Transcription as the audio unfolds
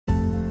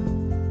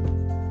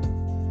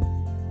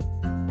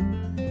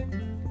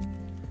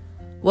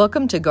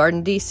Welcome to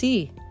Garden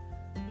DC,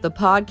 the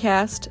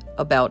podcast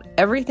about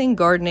everything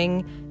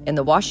gardening in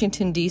the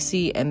Washington,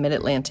 D.C. and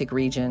Mid-Atlantic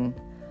region.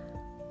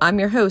 I'm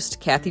your host,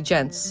 Kathy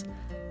Jentz.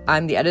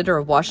 I'm the editor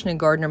of Washington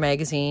Gardener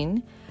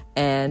magazine,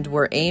 and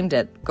we're aimed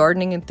at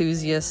gardening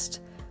enthusiasts,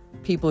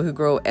 people who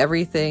grow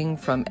everything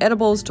from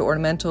edibles to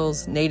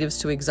ornamentals, natives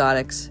to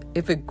exotics.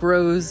 If it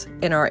grows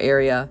in our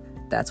area,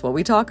 that's what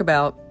we talk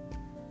about.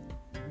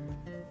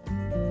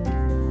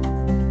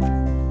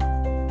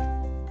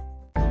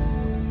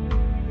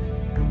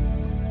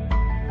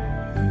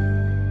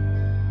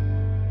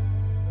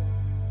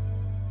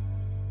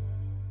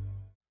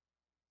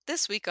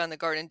 This week on the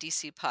Garden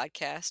DC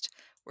podcast,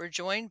 we're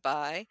joined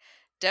by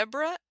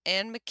Deborah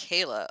and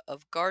Michaela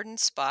of Garden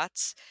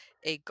Spots,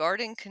 a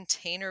garden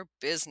container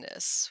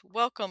business.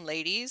 Welcome,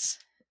 ladies.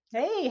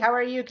 Hey, how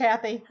are you,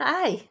 Kathy?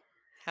 Hi.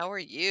 How are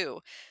you?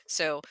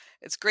 So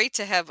it's great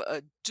to have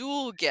a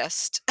dual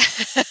guest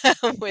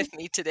with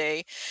me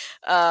today,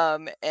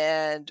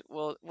 and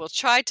we'll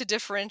try to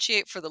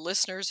differentiate for the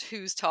listeners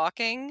who's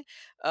talking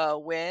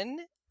when.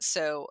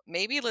 So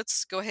maybe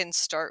let's go ahead and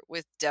start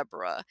with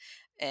Deborah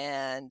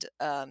and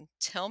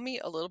tell me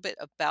a little bit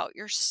about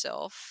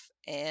yourself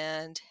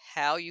and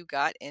how you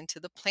got into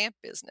the plant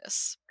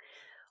business.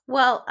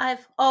 Well,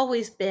 I've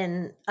always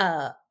been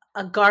a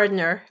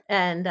gardener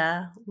and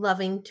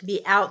loving to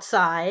be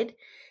outside.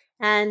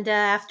 And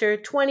after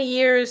 20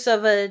 years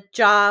of a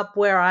job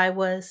where I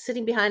was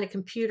sitting behind a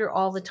computer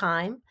all the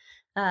time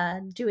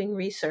doing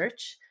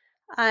research,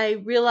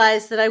 I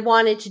realized that I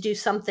wanted to do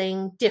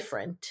something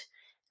different.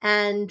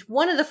 And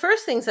one of the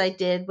first things I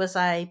did was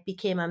I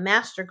became a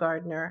master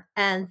gardener.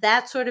 And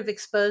that sort of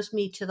exposed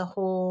me to the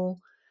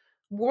whole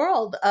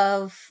world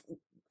of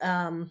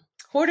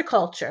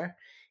horticulture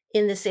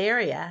in this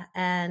area.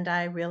 And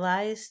I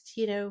realized,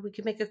 we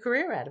could make a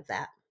career out of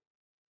that.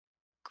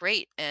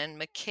 Great. And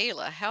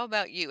Michaela, how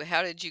about you?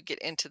 How did you get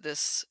into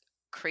this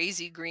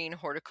crazy green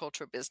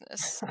horticulture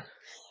business?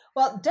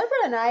 Well,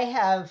 Deborah and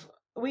I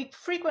we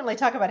frequently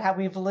talk about how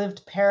we've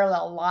lived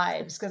parallel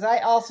lives because I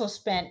also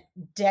spent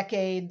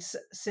decades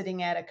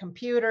sitting at a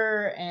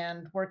computer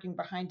and working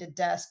behind a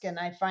desk. And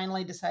I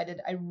finally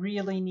decided I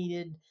really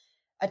needed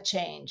a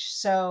change.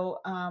 So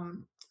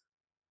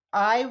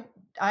I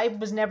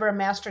was never a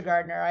master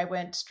gardener. I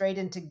went straight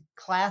into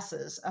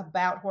classes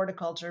about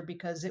horticulture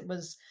because it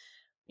was,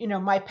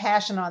 my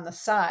passion on the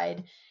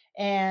side,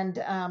 and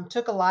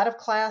took a lot of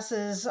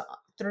classes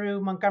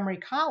through Montgomery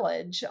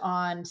College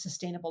on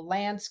sustainable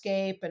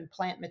landscape and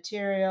plant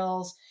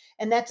materials.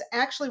 And that's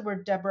actually where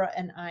Deborah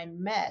and I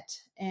met.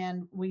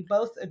 And we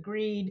both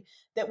agreed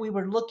that we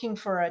were looking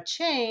for a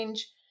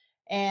change.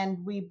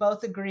 And we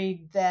both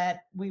agreed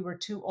that we were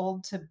too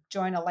old to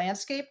join a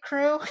landscape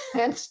crew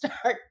and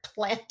start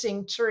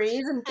planting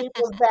trees in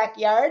people's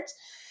backyards.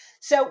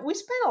 So we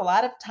spent a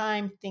lot of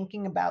time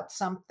thinking about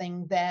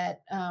something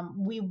that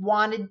we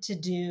wanted to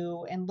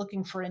do and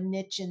looking for a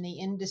niche in the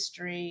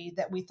industry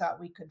that we thought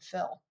we could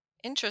fill.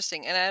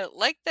 Interesting. And I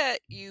like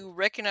that you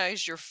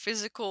recognize your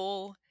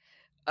physical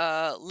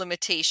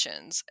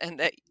limitations and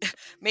that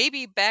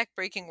maybe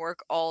backbreaking work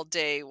all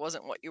day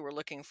wasn't what you were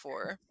looking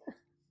for.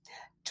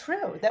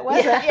 True. That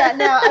wasn't. Yeah.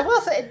 Now, I will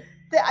say,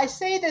 I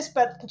say this,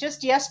 but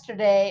just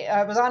yesterday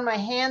I was on my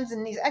hands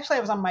and knees. Actually,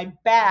 I was on my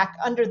back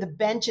under the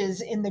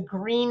benches in the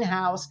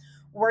greenhouse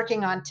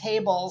working on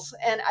tables.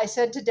 And I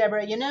said to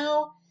Deborah,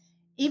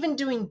 even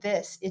doing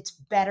this, it's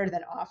better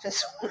than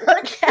office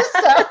work.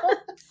 So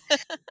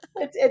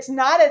it's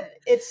not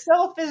it's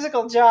still a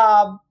physical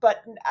job,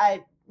 but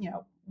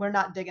we're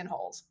not digging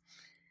holes.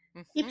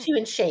 Keeps you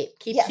in shape,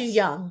 keeps you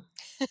young.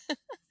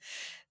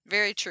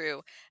 Very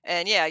true.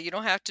 And yeah, you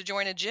don't have to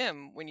join a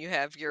gym when you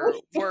have your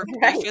work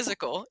Right. be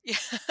physical. Yeah.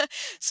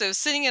 So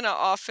sitting in an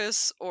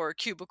office or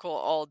cubicle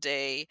all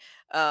day,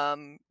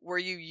 were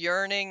you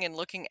yearning and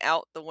looking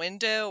out the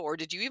window, or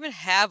did you even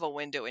have a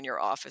window in your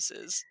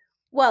offices?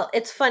 Well,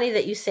 it's funny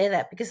that you say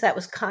that because that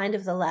was kind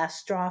of the last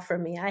straw for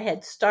me. I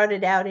had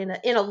started out in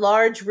a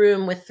large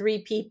room with 3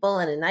 people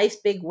and a nice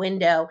big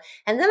window,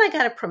 and then I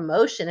got a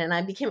promotion and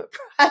I became a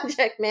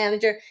project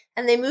manager,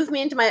 and they moved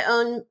me into my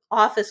own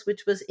office,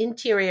 which was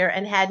interior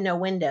and had no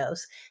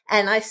windows.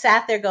 And I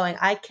sat there going,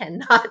 I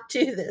cannot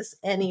do this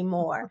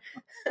anymore.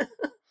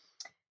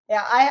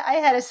 Yeah,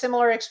 I had a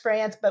similar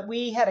experience, but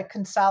we had a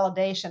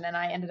consolidation and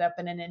I ended up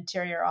in an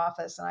interior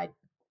office, and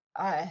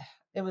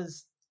it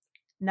was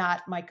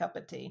not my cup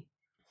of tea.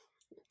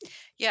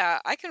 Yeah,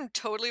 I can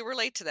totally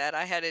relate to that.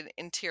 I had an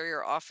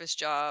interior office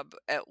job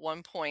at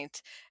one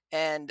point,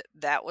 and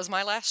that was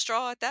my last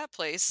straw at that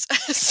place.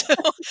 So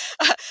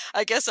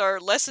I guess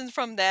our lesson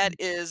from that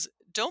is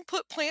don't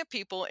put plant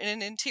people in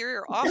an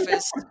interior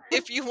office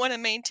if you want to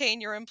maintain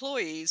your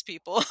employees,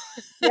 people.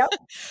 Yep.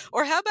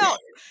 Or how about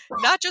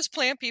not just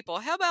plant people?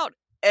 How about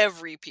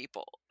every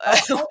people?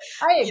 Oh,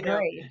 I You know,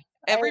 agree.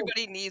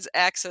 everybody needs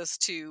access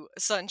to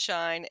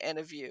sunshine and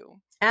a view.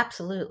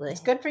 Absolutely. It's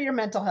good for your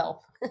mental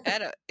health.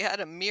 At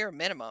a mere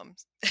minimum.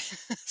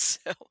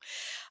 So,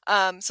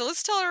 so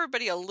let's tell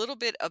everybody a little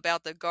bit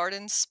about the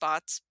Garden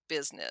Spots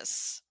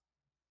business.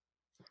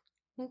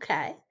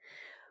 Okay.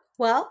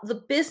 Well, the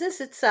business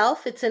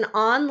itself, it's an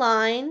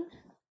online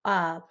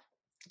uh,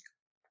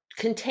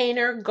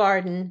 container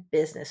garden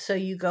business. So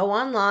you go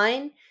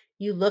online,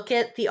 you look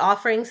at the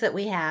offerings that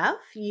we have,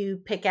 you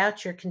pick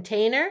out your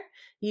container,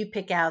 you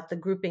pick out the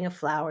grouping of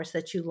flowers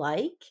that you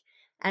like,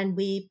 and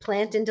we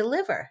plant and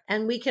deliver.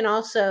 And we can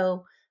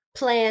also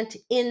plant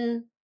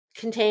in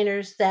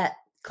containers that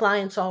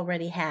clients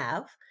already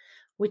have,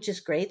 which is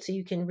great. So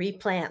you can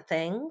replant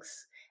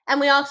things. And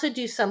we also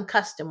do some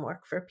custom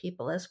work for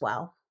people as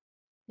well.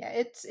 Yeah,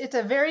 it's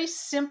a very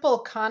simple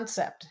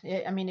concept.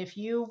 I mean, if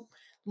you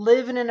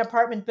live in an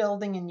apartment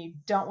building and you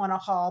don't want to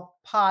haul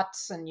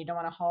pots and you don't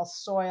want to haul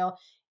soil,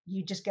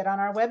 you just get on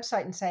our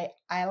website and say,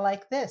 I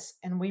like this,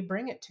 and we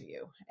bring it to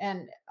you.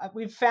 And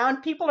we've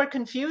found people are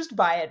confused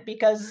by it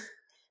because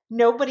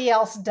nobody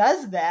else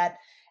does that.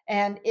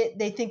 And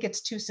they think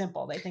it's too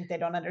simple. They think they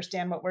don't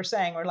understand what we're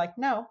saying. We're like,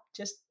 no,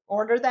 just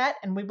order that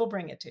and we will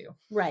bring it to you.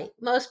 Right.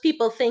 Most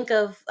people think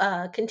of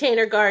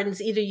container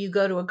gardens. Either you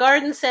go to a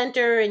garden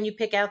center and you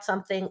pick out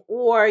something,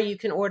 or you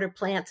can order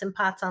plants and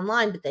pots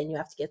online, but then you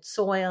have to get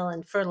soil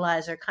and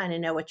fertilizer, kind of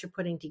know what you're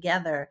putting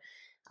together.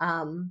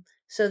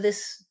 So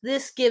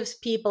this gives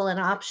people an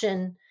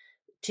option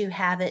to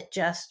have it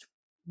just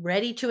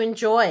ready to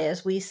enjoy,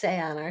 as we say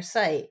on our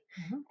site.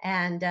 Mm-hmm.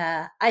 And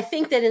I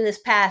think that in this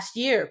past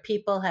year,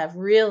 people have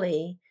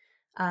really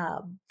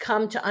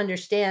come to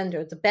understand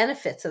the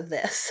benefits of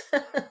this.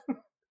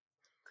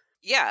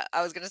 Yeah,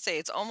 I was going to say,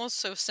 it's almost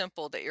so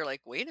simple that you're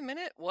like, wait a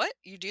minute, what?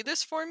 You do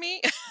this for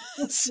me?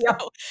 Yeah.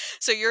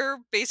 So you're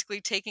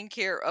basically taking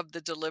care of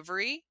the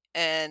delivery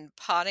and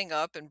potting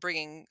up and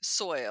bringing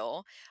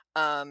soil.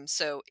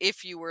 So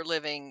if you were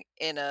living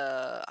in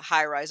a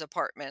high-rise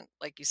apartment,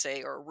 like you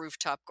say, or a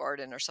rooftop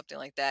garden or something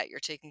like that, you're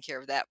taking care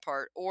of that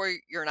part, or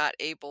you're not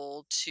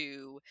able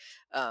to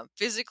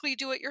physically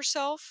do it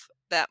yourself,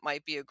 that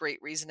might be a great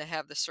reason to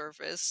have the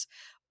service.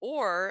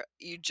 Or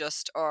you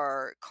just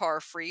are car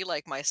free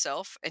like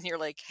myself, and you're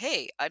like,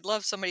 hey, I'd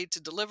love somebody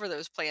to deliver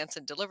those plants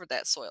and deliver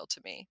that soil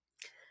to me.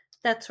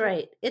 That's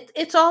right.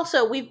 It's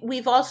also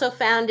we've also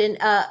found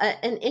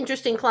an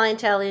interesting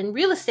clientele in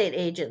real estate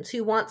agents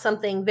who want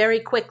something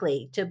very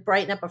quickly to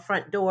brighten up a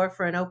front door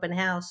for an open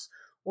house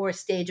or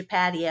stage a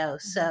patio. Mm-hmm.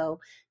 So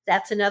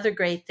that's another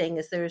great thing,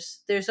 is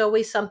there's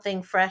always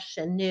something fresh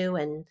and new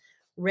and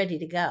ready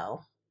to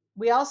go.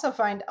 We also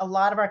find a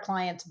lot of our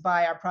clients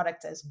buy our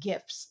products as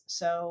gifts.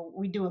 So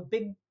we do a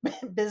big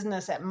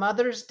business at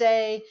Mother's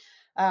Day.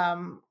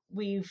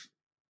 We've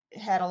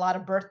had a lot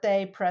of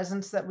birthday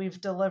presents that we've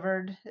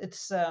delivered.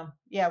 It's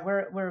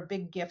we're a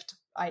big gift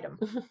item.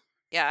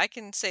 Yeah, I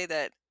can say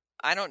that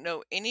I don't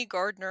know any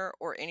gardener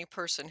or any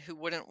person who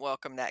wouldn't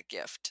welcome that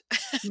gift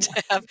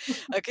to have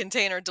a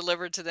container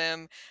delivered to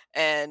them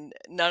and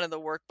none of the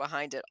work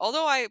behind it.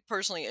 Although I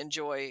personally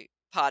enjoy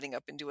potting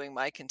up and doing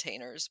my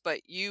containers,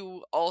 but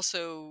you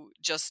also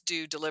just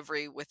do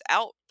delivery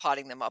without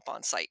potting them up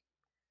on site.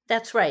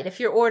 That's right. If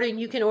you're ordering,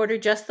 you can order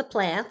just the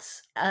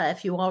plants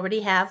if you already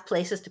have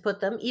places to put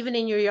them, even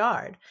in your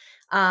yard.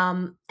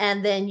 And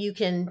then you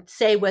can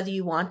say whether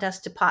you want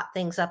us to pot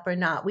things up or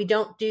not. We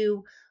don't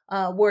do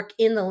work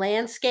in the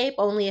landscape,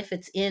 only if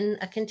it's in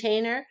a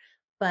container,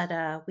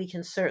 but we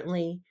can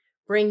certainly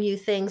bring you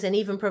things and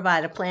even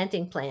provide a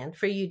planting plan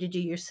for you to do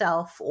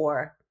yourself.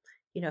 Or,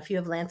 if you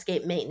have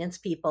landscape maintenance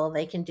people,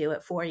 they can do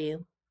it for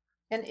you.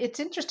 And it's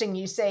interesting,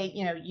 you say,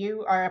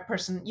 you are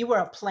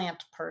a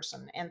plant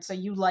person. And so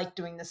you like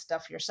doing this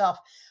stuff yourself.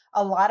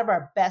 A lot of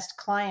our best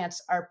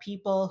clients are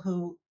people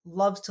who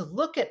love to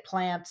look at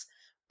plants,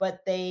 but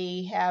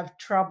they have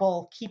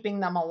trouble keeping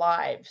them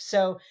alive.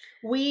 So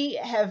we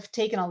have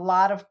taken a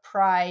lot of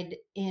pride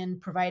in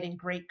providing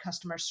great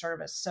customer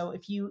service. So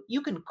if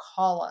you can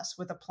call us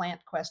with a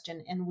plant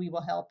question and we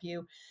will help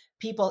you.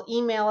 People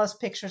email us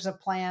pictures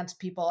of plants.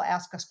 People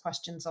ask us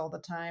questions all the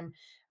time.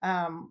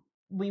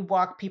 We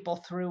walk people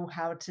through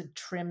how to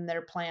trim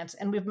their plants.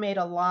 And we've made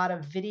a lot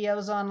of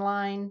videos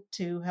online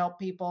to help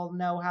people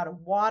know how to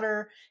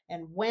water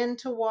and when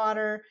to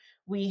water.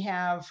 We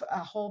have a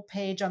whole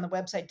page on the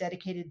website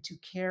dedicated to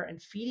care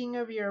and feeding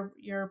of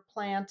your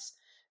plants.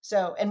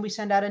 So, and we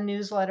send out a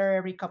newsletter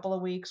every couple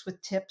of weeks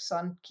with tips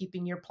on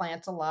keeping your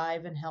plants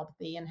alive and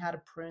healthy and how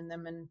to prune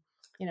them and,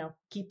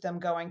 keep them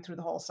going through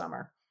the whole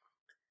summer.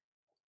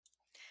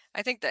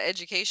 I think the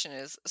education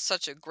is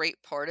such a great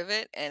part of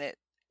it, and it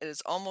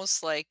is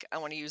almost like, I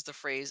want to use the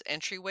phrase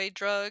entryway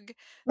drug.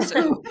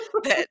 So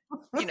that,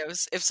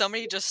 if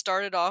somebody just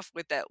started off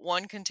with that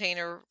one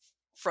container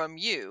from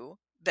you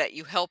that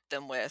you helped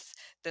them with,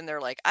 then they're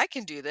like, I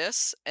can do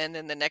this. And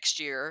then the next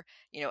year,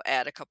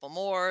 add a couple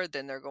more,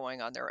 then they're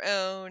going on their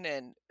own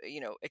and,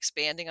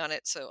 expanding on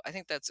it. So I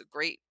think that's a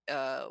great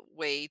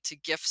way to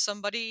gift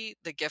somebody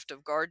the gift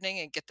of gardening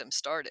and get them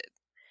started.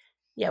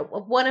 Yeah,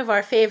 one of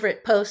our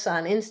favorite posts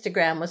on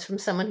Instagram was from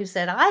someone who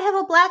said, I have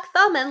a black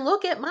thumb and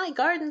look at my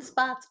garden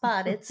spot.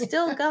 It's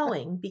still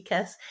going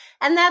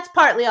and that's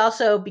partly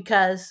also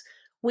because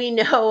we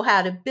know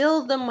how to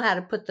build them, how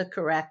to put the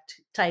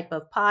correct type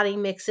of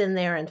potting mix in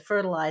there and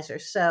fertilizer.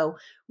 So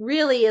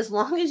really, as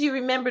long as you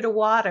remember to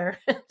water,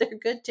 they're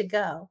good to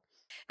go.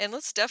 And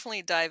let's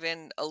definitely dive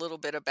in a little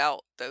bit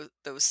about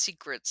those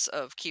secrets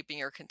of keeping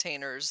your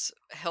containers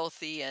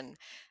healthy and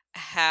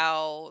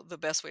how the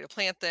best way to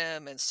plant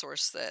them and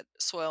source that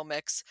soil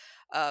mix.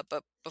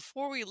 But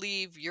before we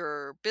leave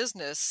your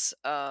business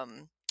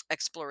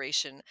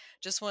exploration,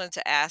 just wanted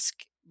to ask,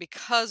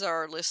 because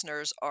our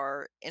listeners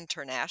are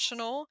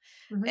international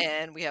Mhm.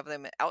 and we have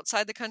them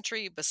outside the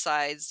country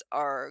besides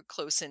our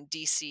close in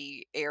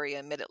DC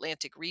area,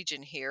 mid-Atlantic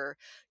region here,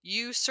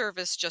 you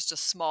service just a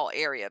small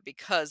area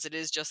because it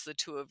is just the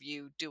two of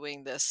you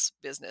doing this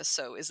business.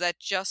 So is that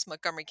just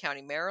Montgomery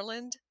County,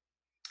 Maryland?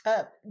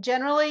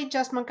 Generally,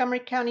 just Montgomery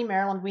County,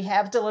 Maryland. We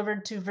have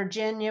delivered to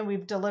Virginia.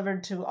 We've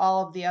delivered to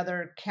all of the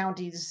other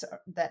counties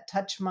that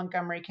touch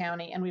Montgomery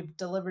County, and we've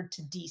delivered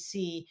to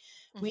DC.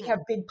 We Hmm.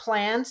 have big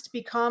plans to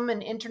become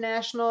an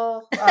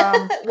international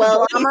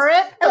Well,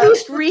 conglomerate, at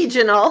least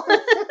regional.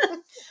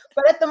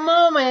 but at the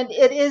moment,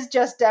 it is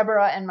just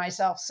Deborah and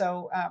myself.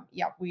 So,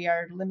 yeah, we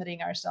are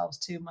limiting ourselves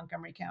to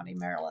Montgomery County,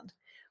 Maryland.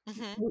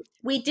 Hmm.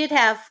 We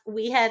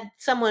had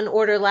someone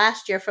order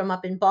last year from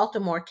up in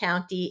Baltimore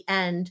County,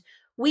 and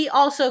we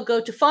also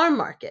go to farm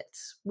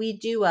markets. We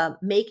do a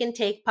make and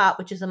take pot,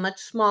 which is a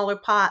much smaller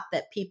pot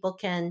that people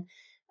can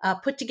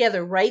put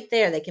together right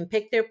there. They can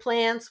pick their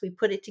plants. We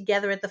put it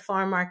together at the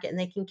farm market and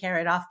they can carry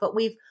it off. But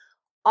we've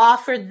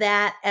offered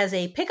that as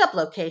a pickup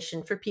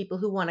location for people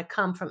who want to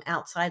come from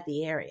outside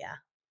the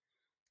area.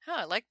 Huh,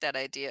 I like that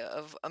idea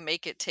of a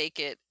make it, take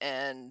it,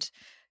 and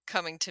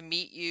coming to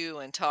meet you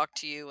and talk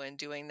to you and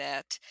doing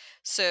that.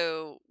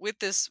 So with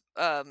this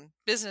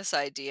business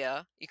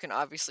idea, you can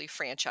obviously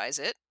franchise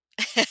it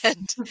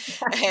and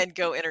and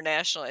go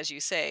international, as you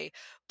say.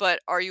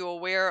 But are you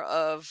aware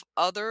of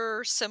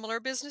other similar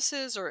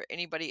businesses or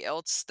anybody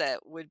else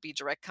that would be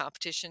direct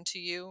competition to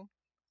you?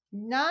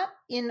 Not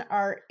in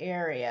our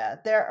area.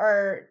 There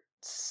are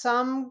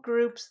some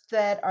groups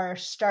that are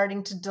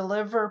starting to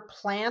deliver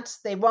plants.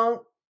 They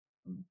won't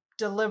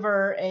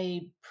deliver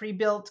a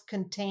pre-built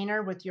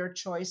container with your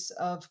choice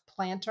of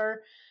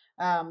planter.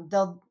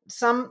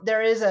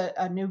 There is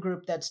a new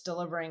group that's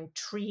delivering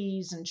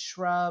trees and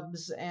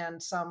shrubs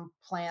and some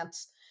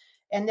plants,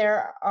 and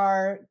there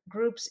are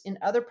groups in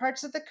other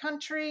parts of the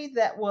country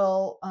that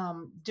will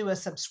do a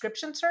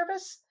subscription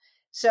service.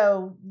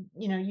 So,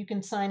 you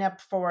can sign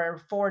up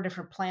for 4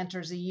 different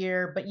planters a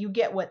year, but you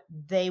get what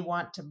they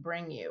want to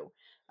bring you.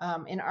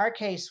 In our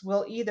case,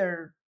 we'll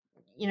either,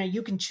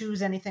 you can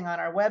choose anything on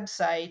our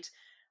website,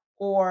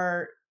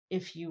 or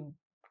if you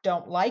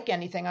don't like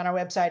anything on our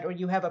website, or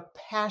you have a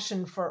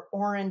passion for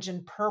orange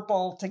and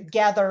purple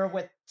together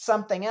with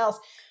something else,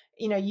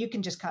 you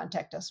can just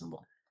contact us and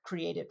we'll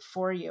create it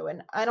for you.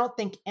 And I don't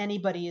think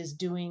anybody is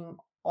doing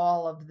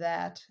all of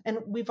that. And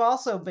we've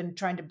also been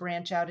trying to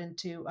branch out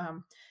into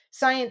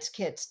science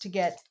kits to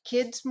get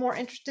kids more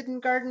interested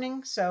in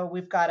gardening. So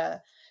we've got a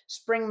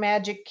spring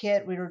magic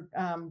kit. We were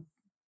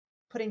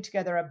putting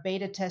together a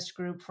beta test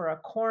group for a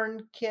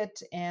corn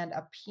kit and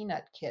a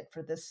peanut kit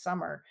for this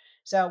summer.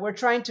 So we're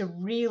trying to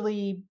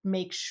really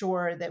make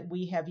sure that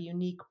we have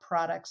unique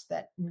products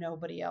that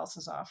nobody else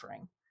is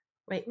offering.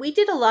 Right. We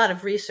did a lot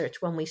of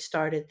research when we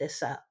started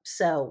this up.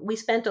 So we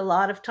spent a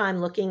lot of time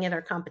looking at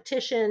our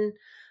competition,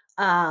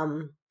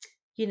 um,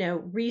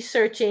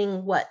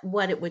 researching what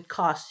it would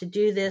cost to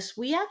do this.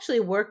 We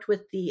actually worked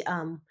with the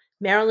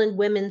Maryland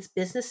Women's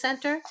Business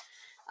Center.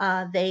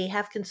 They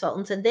have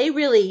consultants, and they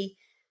really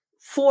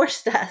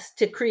forced us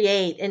to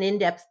create an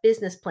in-depth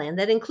business plan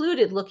that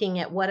included looking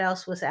at what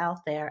else was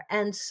out there.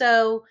 And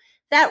so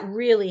that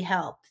really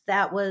helped.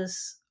 That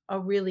was a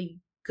really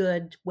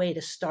good way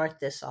to start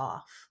this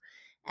off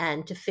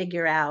and to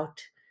figure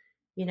out,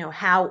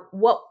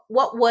 what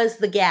was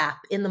the gap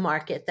in the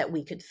market that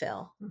we could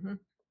fill. Mm-hmm.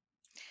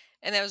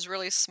 And that was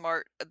really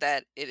smart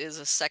that it is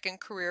a second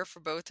career for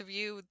both of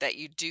you, that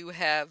you do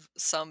have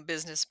some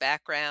business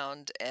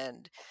background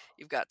and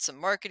you've got some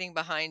marketing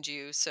behind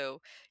you.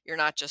 So you're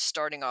not just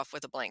starting off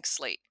with a blank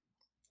slate.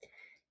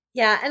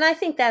 Yeah, and I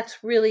think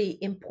that's really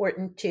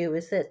important too,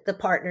 is that the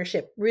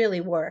partnership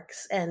really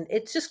works. And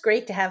it's just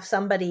great to have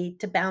somebody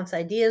to bounce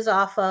ideas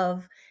off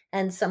of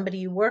and somebody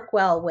you work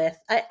well with.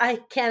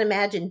 I can't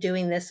imagine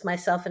doing this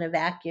myself in a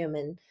vacuum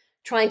and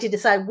trying to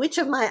decide which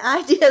of my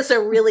ideas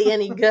are really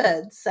any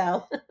good.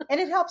 So, and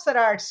it helps that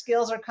our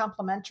skills are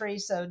complementary.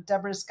 So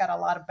Deborah's got a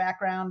lot of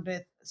background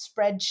with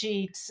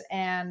spreadsheets,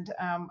 and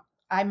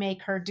I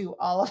make her do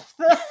all of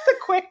the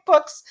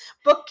QuickBooks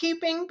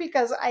bookkeeping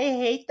because I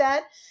hate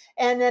that.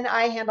 And then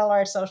I handle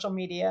our social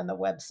media and the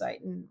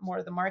website and more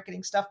of the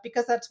marketing stuff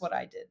because that's what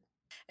I did.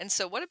 And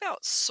so what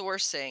about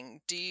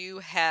sourcing? Do you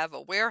have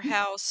a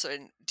warehouse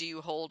and do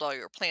you hold all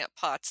your plant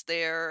pots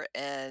there?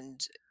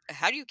 And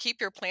how do you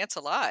keep your plants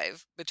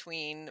alive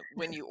between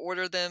when you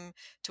order them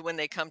to when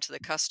they come to the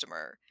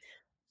customer?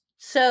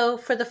 So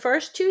for the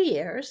first 2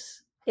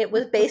 years, it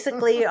was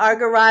basically our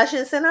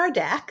garages and our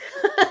deck.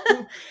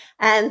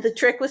 And the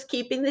trick was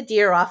keeping the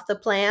deer off the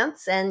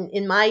plants, and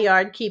in my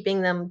yard,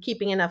 keeping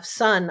enough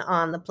sun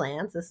on the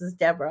plants. This is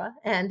Deborah.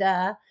 And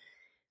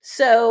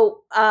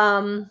so,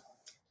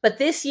 but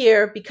this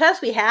year,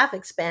 because we have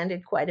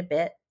expanded quite a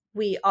bit,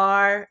 We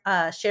are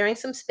sharing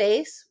some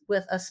space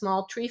with a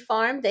small tree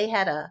farm. They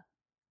had a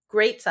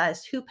great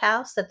sized hoop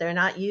house that they're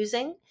not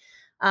using.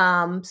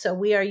 So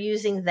we are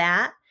using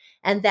that,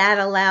 and that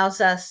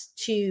allows us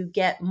to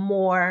get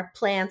more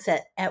plants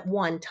at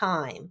one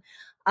time.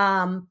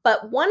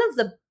 But one of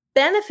the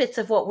benefits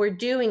of what we're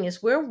doing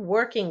is we're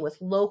working with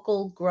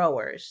local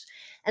growers.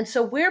 And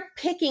so we're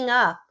picking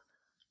up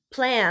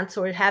plants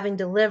or having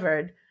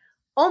delivered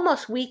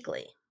almost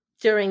weekly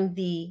during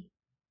the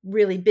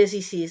really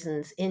busy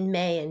seasons in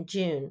May and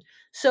June.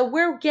 So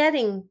we're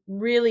getting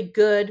really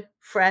good,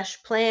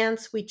 fresh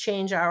plants. We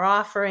change our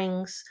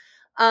offerings.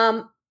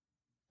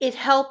 It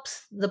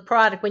helps the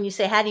product when you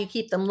say, how do you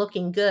keep them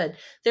looking good?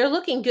 They're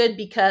looking good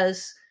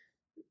because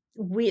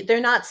they're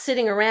not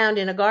sitting around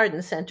in a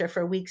garden center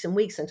for weeks and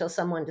weeks until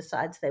someone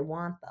decides they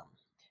want them.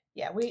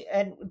 Yeah,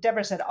 and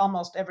Deborah said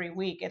almost every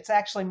week. It's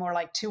actually more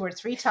like 2 or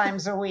 3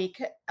 times a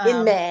week.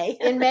 In May.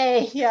 In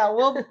May, yeah.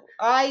 Well,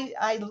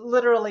 I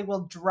literally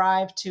will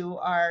drive to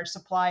our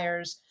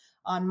suppliers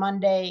on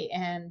Monday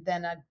and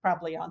then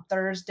probably on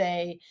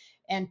Thursday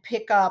and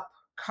pick up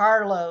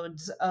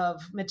carloads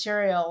of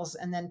materials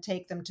and then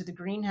take them to the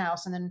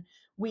greenhouse. And then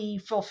we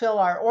fulfill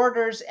our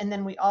orders, and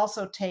then we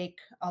also take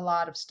a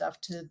lot of stuff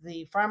to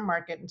the farm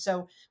market. And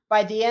so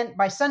by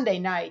Sunday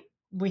night,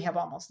 we have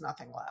almost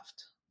nothing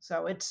left.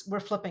 So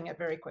we're flipping it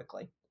very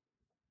quickly.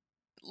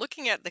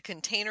 Looking at the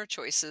container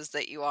choices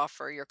that you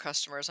offer your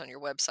customers on your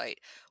website,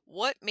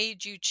 what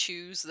made you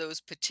choose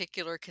those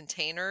particular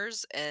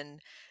containers?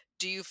 And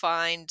do you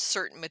find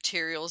certain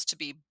materials to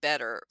be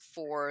better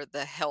for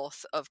the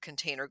health of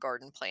container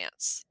garden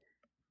plants?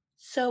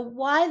 So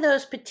why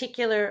those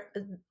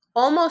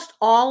almost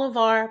all of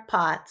our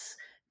pots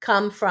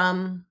come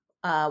from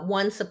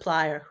one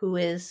supplier who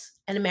is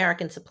an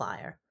American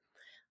supplier.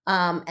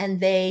 And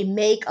they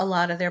make a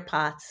lot of their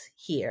pots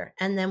here.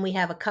 And then we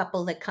have a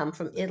couple that come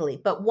from Italy.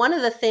 But one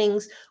of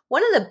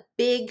the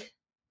big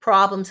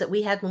problems that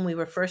we had when we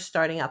were first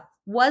starting up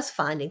was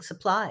finding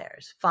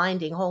suppliers,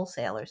 finding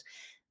wholesalers.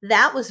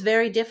 That was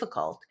very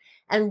difficult.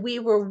 And we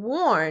were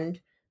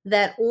warned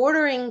that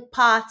ordering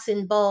pots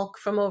in bulk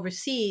from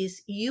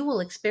overseas, you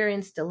will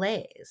experience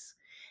delays.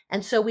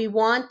 And so we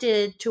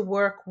wanted to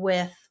work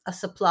with a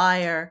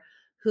supplier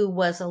who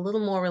was a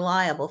little more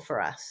reliable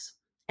for us.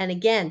 And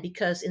again,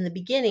 because in the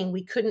beginning,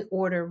 we couldn't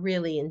order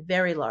really in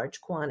very large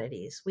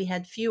quantities. We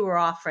had fewer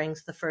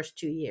offerings the first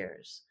 2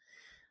 years.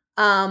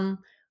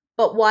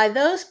 But why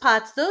those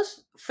pots?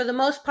 Those, for the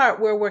most part,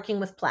 we're working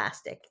with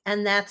plastic.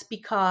 And that's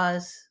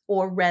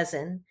or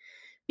resin,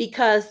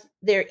 because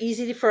they're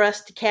easy for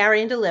us to carry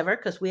and deliver,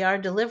 because we are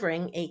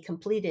delivering a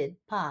completed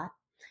pot.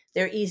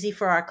 They're easy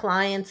for our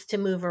clients to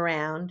move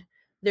around.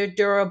 They're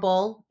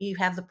durable. You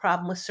have the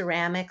problem with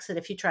ceramics that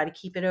if you try to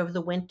keep it over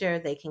the winter,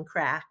 they can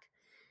crack.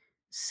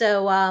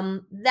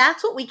 So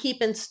that's what we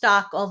keep in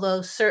stock,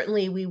 although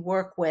certainly we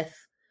work with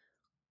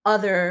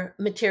other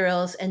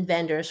materials and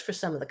vendors for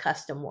some of the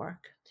custom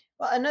work.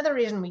 Well, another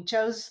reason we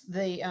chose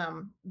the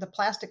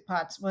plastic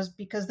pots was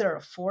because they're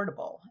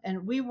affordable,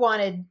 and we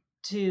wanted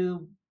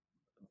to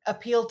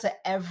appeal to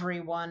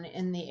everyone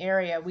in the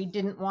area. We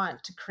didn't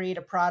want to create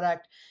a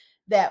product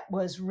that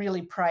was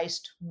really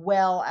priced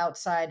well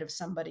outside of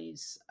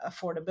somebody's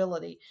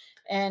affordability.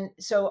 And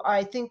so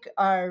I think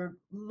our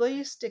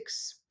least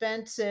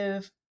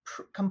expensive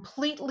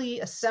completely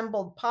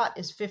assembled pot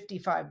is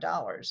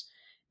 $55.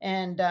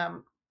 And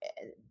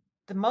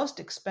the most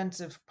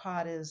expensive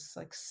pot is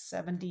like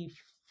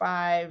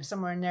 $75,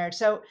 somewhere in there.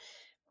 So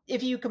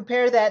if you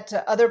compare that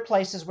to other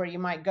places where you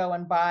might go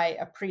and buy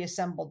a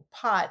pre-assembled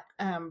pot,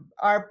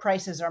 our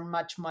prices are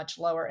much, much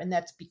lower. And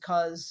that's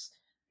because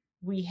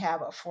we have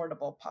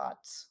affordable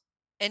pots.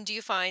 And do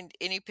you find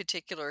any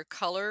particular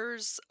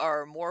colors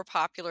are more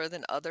popular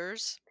than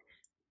others?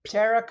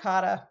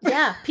 Terracotta.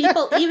 Yeah,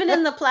 people, even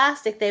in the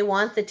plastic, they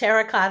want the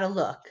terracotta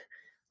look.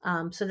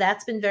 So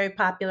that's been very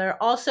popular.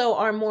 Also,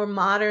 our more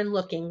modern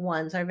looking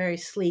ones are very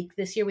sleek.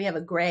 This year we have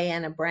a gray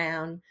and a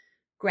brown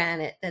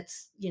granite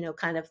that's,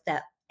 kind of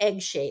that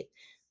egg shape.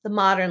 The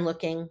modern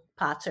looking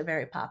pots are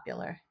very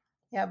popular.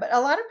 Yeah, but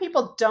a lot of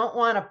people don't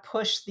want to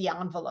push the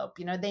envelope.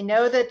 They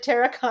know that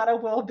terracotta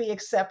will be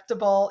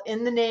acceptable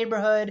in the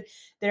neighborhood.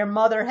 Their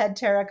mother had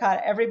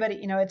terracotta. Everybody,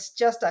 it's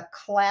just a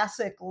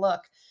classic look.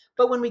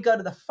 But when we go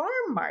to the farm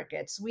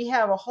markets, we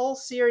have a whole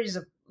series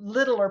of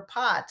littler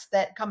pots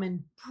that come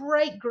in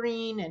bright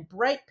green and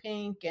bright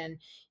pink and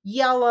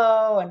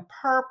yellow and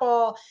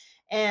purple.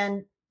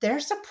 And they're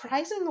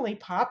surprisingly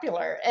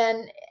popular.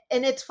 And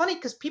it's funny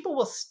because people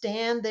will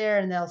stand there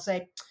and they'll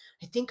say,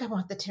 I think I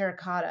want the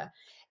terracotta.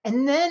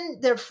 And then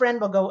their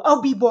friend will go,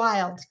 oh, be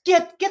wild.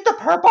 Get the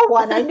purple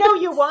one. I know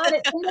you want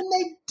it. And then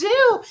they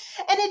do.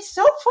 And it's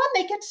so fun.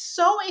 They get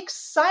so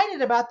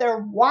excited about their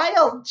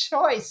wild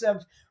choice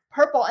of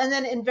purple. And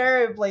then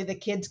invariably the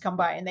kids come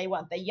by and they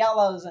want the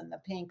yellows and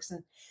the pinks.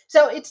 And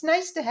so it's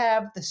nice to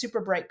have the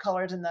super bright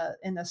colors in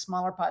the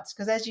smaller pots.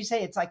 Because as you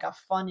say, it's like a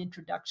fun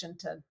introduction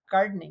to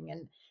gardening,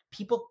 and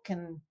people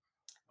can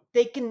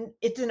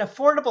it's an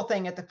affordable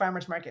thing at the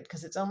farmer's market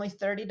because it's only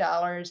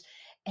 $30,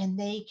 and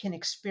they can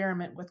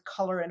experiment with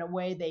color in a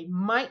way they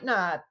might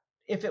not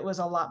if it was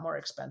a lot more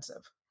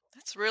expensive.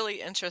 That's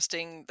really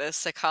interesting, the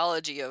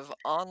psychology of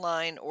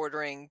online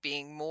ordering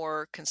being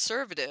more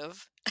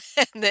conservative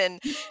and then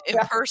in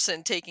Yeah,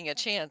 person taking a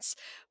chance.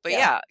 But yeah.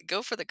 yeah,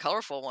 go for the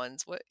colorful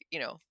ones.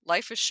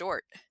 Life is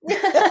short. We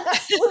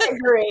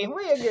agree.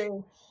 We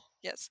agree.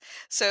 Yes.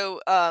 So,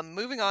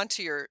 moving on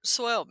to your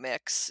soil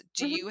mix,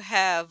 do Mhm. you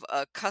have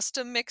a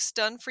custom mix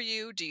done for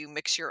you? Do you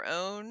mix your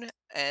own?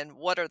 And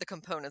what are the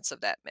components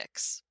of that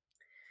mix?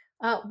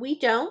 We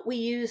don't. We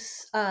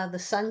use the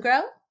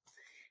SunGrow,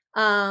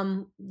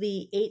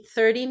 the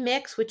 830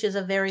 mix, which is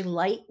a very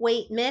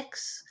lightweight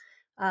mix.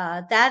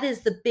 That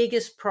is the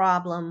biggest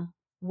problem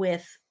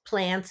with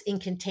plants in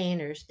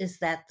containers, is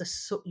that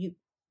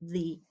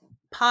the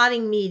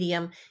potting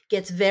medium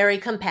gets very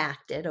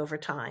compacted over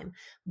time,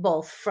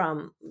 both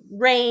from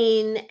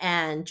rain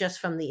and just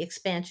from the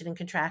expansion and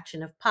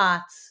contraction of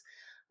pots.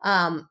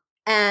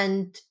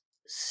 And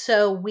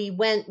so we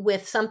went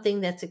with something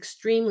that's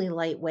extremely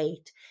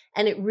lightweight,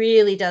 and it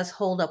really does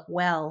hold up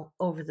well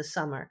over the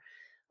summer,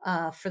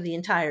 for the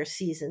entire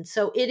season.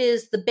 So it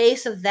is, the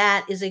base of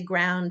that is a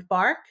ground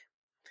bark,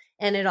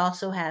 and it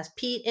also has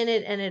peat in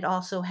it, and it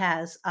also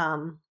has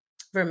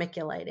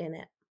vermiculite in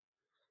it.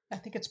 I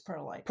think it's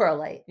perlite.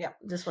 Perlite. Yeah.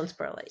 This one's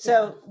perlite.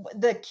 So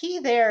the key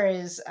there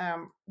is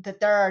that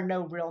there are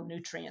no real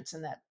nutrients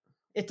in that.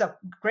 It's a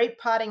great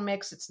potting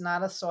mix. It's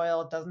not a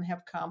soil. It doesn't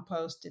have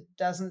compost.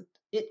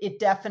 It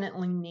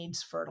definitely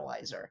needs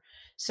fertilizer.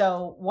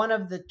 So one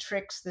of the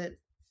tricks that,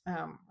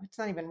 it's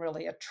not even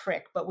really a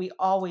trick, but we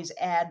always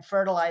add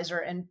fertilizer.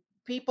 And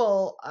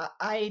people,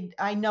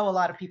 I know a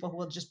lot of people who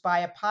will just buy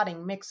a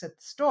potting mix at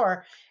the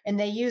store and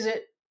they use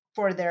it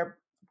for their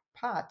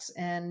pots,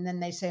 and then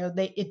they say, oh,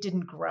 it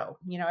didn't grow,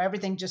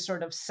 everything just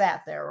sort of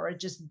sat there or it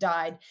just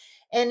died.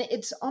 And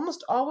it's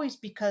almost always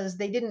because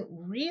they didn't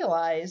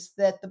realize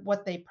that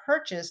what they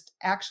purchased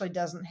actually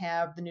doesn't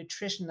have the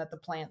nutrition that the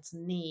plants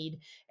need,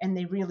 and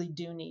they really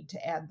do need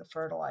to add the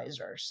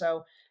fertilizer.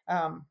 So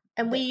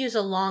and we use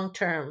a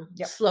long-term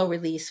Yep. slow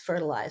release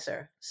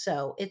fertilizer.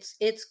 So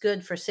it's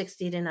good for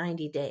 60 to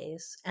 90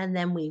 days. And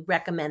then we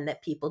recommend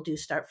that people do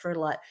start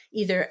fertilizer,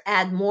 either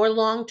add more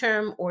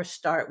long-term or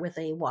start with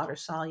a water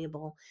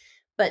soluble.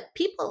 But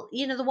people,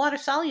 the water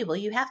soluble,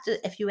 you have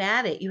to, if you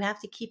add it, you have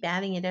to keep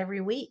adding it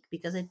every week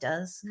because it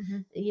does,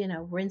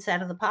 rinse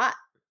out of the pot.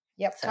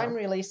 Yep. So. Time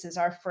release is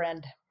our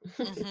friend.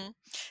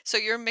 So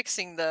you're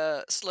mixing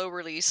the slow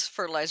release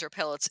fertilizer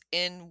pellets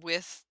in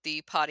with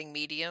the potting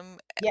medium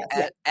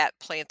Yes. at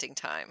planting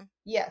time.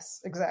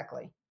 Yes,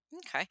 exactly.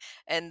 Okay.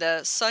 And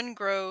the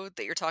SunGrow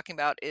that you're talking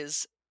about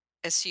is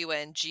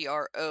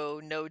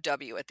SUNGRO, no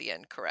W at the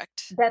end,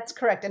 correct? That's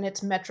correct, and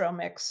it's Metro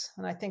Mix,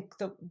 and I think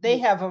they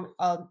have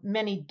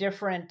many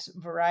different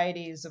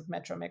varieties of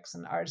Metro Mix,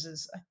 and ours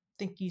is, I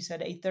think you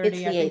said 830. It's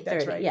the I think 830.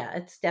 that's right. Yeah,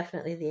 it's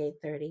definitely the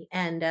 830,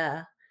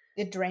 and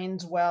it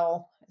drains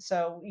well,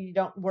 so you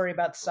don't worry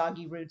about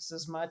soggy roots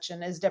as much.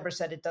 And as Deborah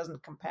said, it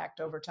doesn't compact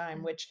over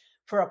time, which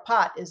for a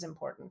pot is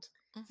important.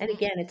 And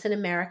again, it's an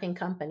American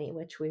company,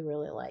 which we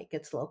really like.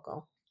 It's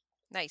local.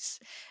 Nice.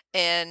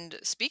 And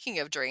speaking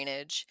of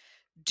drainage,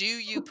 do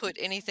you put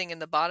anything in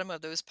the bottom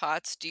of those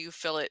pots? Do you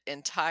fill it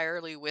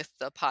entirely with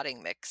the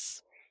potting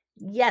mix?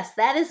 Yes,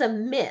 that is a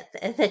myth,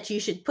 that you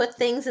should put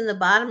things in the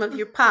bottom of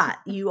your pot.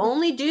 You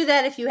only do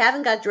that if you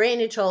haven't got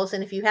drainage holes,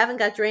 and if you haven't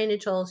got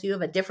drainage holes, you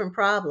have a different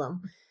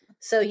problem.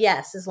 So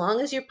yes, as long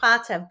as your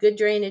pots have good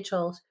drainage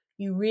holes,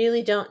 you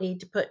really don't need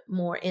to put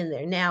more in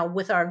there. Now,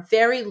 with our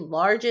very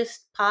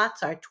largest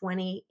pots, our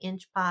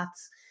 20-inch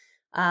pots,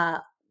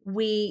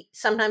 we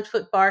sometimes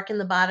put bark in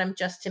the bottom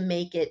just to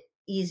make it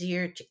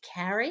easier to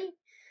carry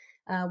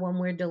when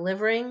we're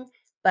delivering.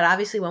 But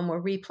obviously, when we're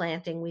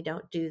replanting, we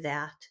don't do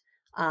that.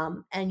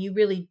 And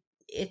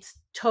it's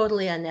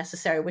totally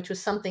unnecessary, which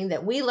was something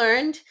that we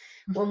learned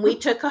when we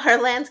took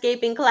our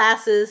landscaping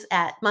classes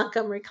at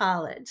Montgomery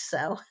College.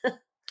 So,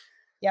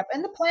 yep.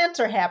 And the plants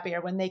are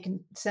happier when they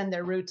can send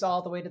their roots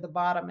all the way to the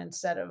bottom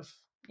instead of,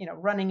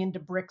 running into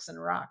bricks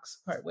and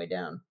rocks partway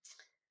down.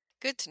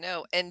 Good to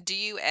know. And do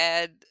you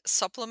add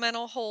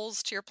supplemental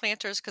holes to your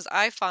planters? Because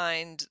I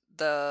find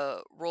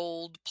the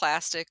rolled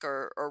plastic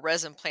or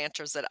resin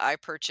planters that I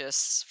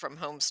purchase from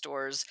home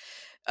stores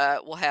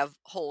will have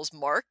holes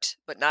marked,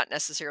 but not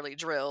necessarily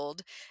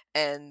drilled.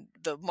 And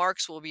the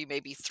marks will be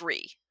maybe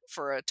 3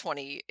 for a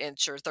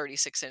 20-inch or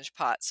 36-inch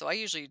pot. So I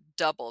usually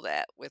double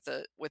that with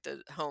a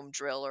home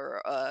drill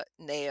or a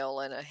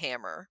nail and a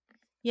hammer.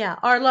 yeah,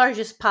 our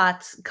largest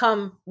pots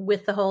come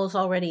with the holes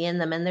already in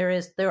them, and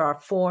there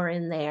are 4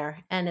 in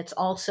there, and it's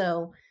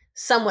also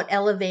somewhat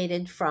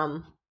elevated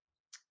from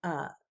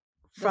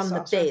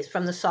the base,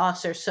 from the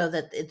saucer, so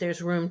that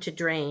there's room to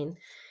drain.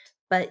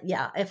 But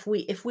yeah, if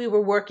we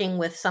were working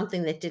with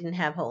something that didn't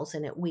have holes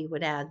in it, we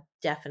would add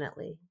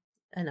definitely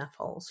enough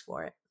holes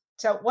for it.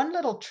 So one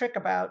little trick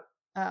about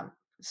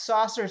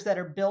saucers that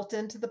are built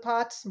into the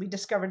pots, we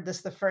discovered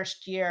this the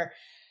first year.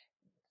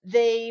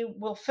 they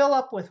will fill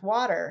up with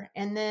water,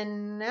 and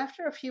then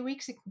after a few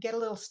weeks it can get a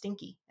little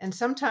stinky, and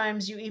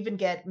sometimes you even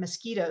get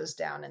mosquitoes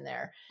down in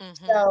there. Hmm.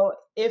 So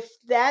if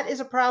that is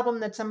a problem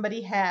that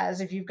somebody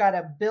has, if you've got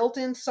a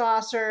built-in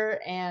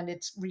saucer and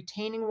it's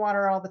retaining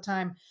water all the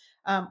time,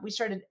 we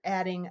started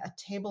adding a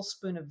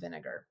tablespoon of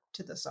vinegar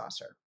to the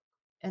saucer,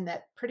 and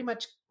that pretty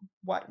much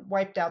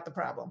wiped out the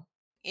problem.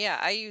 Yeah,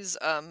 I use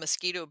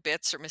mosquito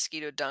bits or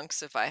mosquito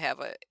dunks if I have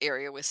a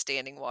area with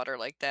standing water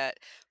like that,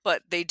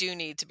 but they do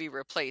need to be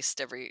replaced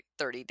every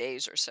 30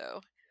 days or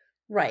so.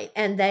 Right,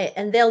 and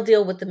they'll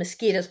deal with the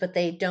mosquitoes, but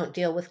they don't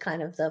deal with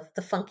kind of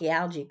the funky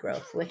algae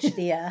growth, which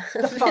the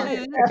The fungus,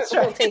 vinegar that's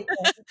will right. take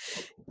care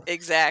of.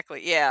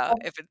 Exactly. Yeah.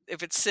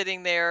 If it's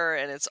sitting there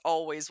and it's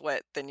always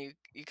wet, then you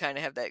kind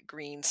of have that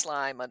green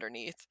slime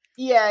underneath.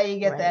 Yeah, you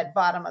get Right. that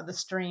bottom of the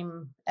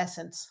stream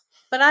essence.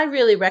 But I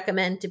really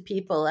recommend to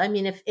people, I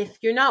mean, if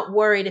you're not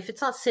worried, if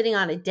it's not sitting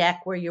on a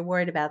deck where you're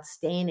worried about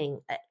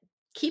staining,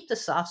 keep the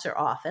saucer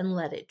off and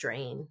let it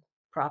drain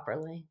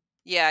properly.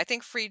 Yeah, I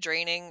think free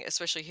draining,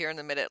 especially here in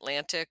the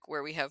mid-Atlantic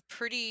where we have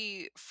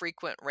pretty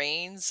frequent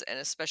rains and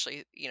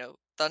especially,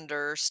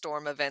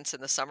 thunderstorm events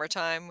in the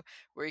summertime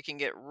where you can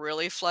get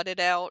really flooded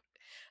out,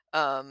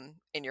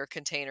 in your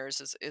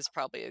containers is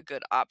probably a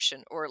good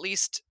option, or at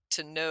least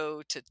to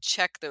know to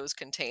check those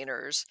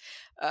containers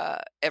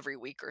every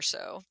week or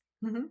so.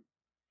 Mhm.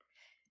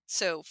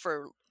 So,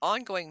 for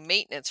ongoing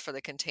maintenance for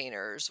the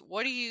containers,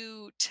 what do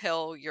you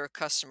tell your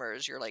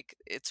customers? You're like,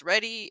 it's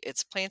ready,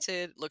 it's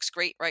planted, looks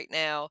great right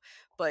now,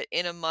 but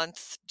in a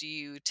month, do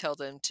you tell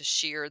them to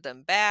shear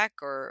them back,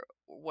 or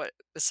what?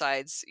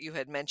 Besides, you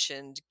had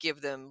mentioned give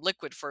them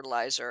liquid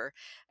fertilizer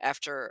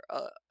after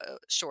a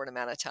short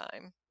amount of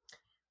time.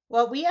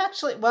 Well,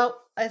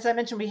 well, as I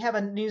mentioned, we have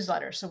a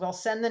newsletter. So we'll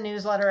send the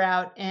newsletter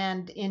out.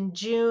 And in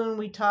June,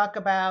 we talk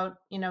about,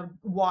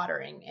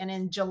 watering. And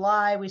in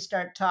July, we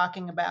start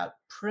talking about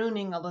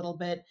pruning a little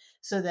bit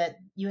so that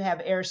you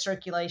have air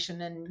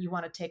circulation and you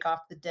want to take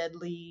off the dead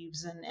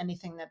leaves and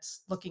anything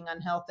that's looking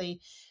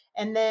unhealthy.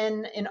 And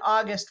then in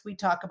August, we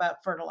talk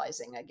about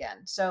fertilizing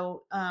again.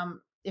 So,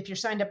 if you're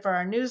signed up for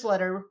our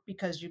newsletter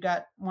because you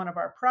got one of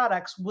our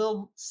products,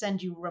 we'll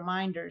send you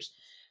reminders.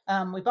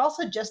 We've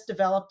also just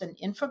developed an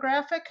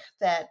infographic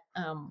that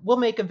we'll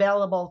make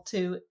available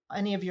to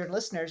any of your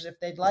listeners if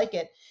they'd like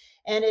it.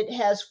 And it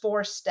has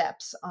 4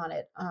 steps on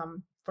it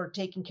for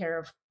taking care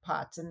of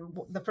pots. And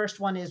the first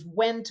one is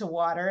when to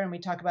water. And we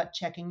talk about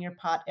checking your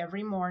pot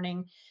every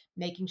morning,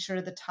 making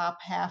sure the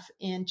top half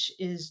inch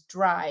is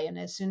dry. And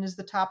as soon as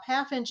the top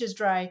half inch is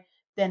dry,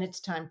 then it's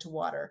time to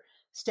water.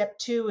 Step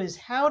 2 is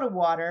how to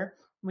water.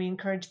 We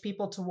encourage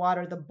people to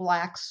water the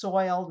black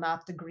soil,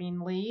 not the green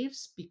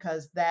leaves,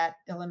 because that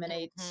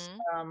eliminates,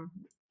 Hmm.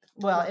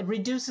 well, it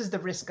reduces the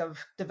risk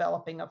of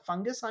developing a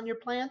fungus on your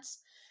plants.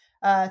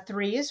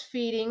 3 is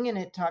feeding, and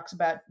it talks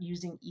about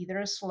using either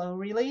a slow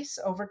release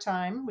over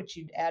time, which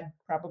you'd add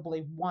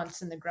probably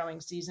once in the growing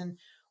season,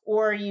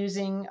 or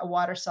using a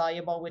water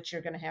soluble, which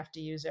you're going to have to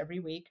use every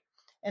week.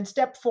 And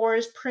step 4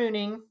 is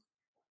pruning,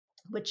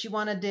 which you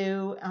want to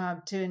do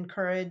to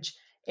encourage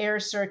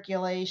air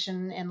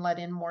circulation and let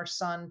in more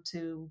sun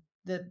to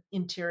the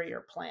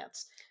interior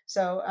plants.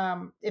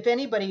 So, if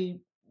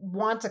anybody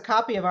wants a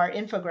copy of our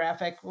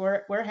infographic,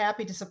 we're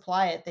happy to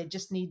supply it. They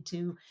just need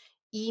to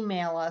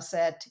email us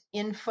at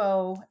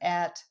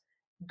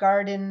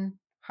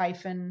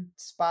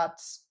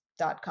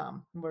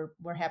info@garden-spots.com.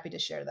 We're happy to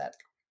share that.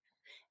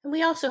 And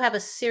we also have a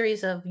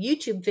series of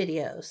YouTube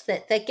videos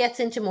that gets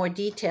into more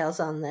details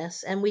on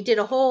this. And we did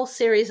a whole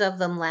series of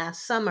them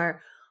last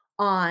summer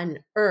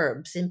on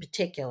herbs in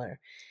particular,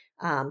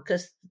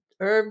 because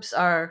herbs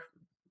are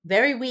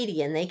very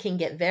weedy and they can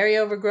get very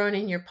overgrown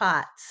in your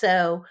pot.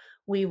 So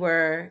we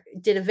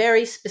did a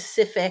very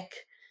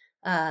specific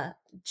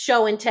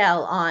show and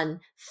tell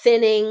on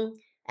thinning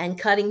and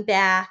cutting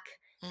back.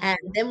 And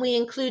Hmm. then we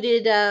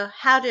included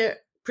how to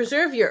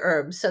preserve your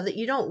herbs so that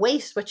you don't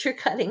waste what you're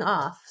cutting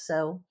off.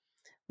 So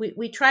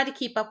we try to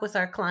keep up with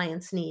our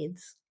clients'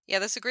 needs. Yeah,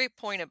 that's a great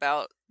point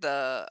about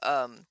the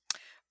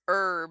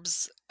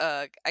herbs.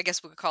 I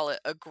guess we could call it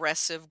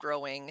aggressive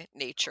growing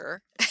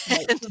nature.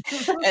 Right. and,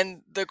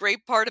 and the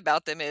great part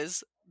about them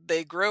is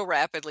they grow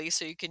rapidly,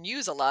 so you can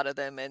use a lot of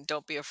them and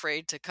don't be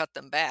afraid to cut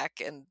them back.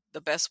 And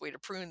the best way to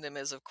prune them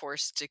is, of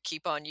course, to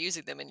keep on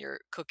using them in your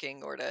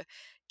cooking, or to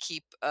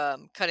keep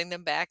cutting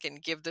them back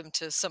and give them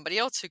to somebody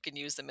else who can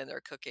use them in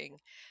their cooking.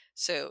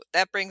 So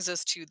that brings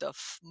us to the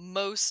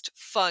most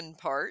fun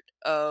part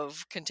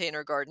of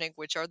container gardening,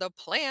 which are the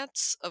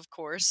plants, of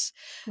course.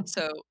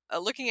 So,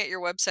 looking at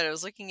your website, I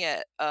was looking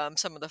at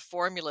some of the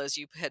formulas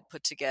you had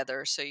put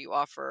together. So, you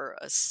offer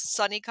a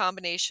sunny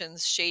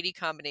combinations, shady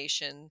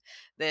combination,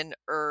 then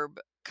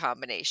herb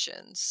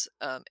combinations,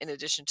 in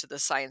addition to the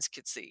science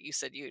kits that you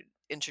said you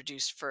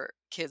introduced for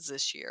kids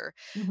this year.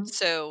 Mhm.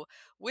 So,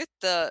 with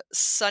the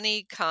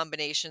sunny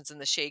combinations and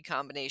the shade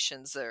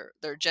combinations,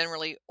 they're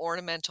generally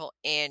ornamental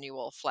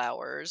annual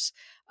flowers,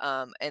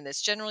 and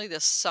it's generally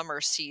the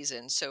summer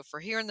season. So for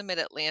here in the Mid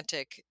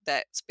Atlantic,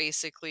 that's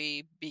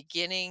basically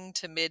beginning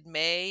to mid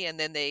May, and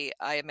then they,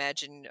 I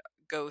imagine,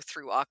 go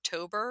through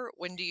October?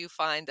 When do you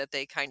find that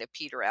they kind of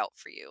peter out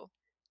for you?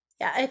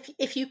 Yeah,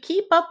 if you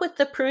keep up with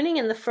the pruning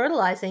and the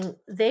fertilizing,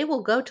 they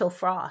will go till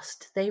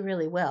frost. They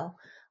really will.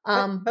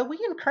 But we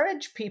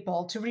encourage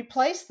people to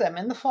replace them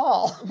in the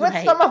fall with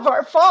Right. some of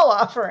our fall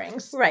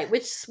offerings. Right,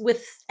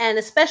 and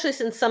especially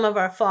since some of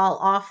our fall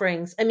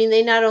offerings, I mean,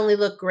 they not only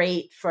look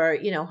great for,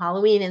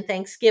 Halloween and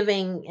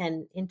Thanksgiving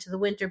and into the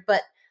winter,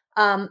 but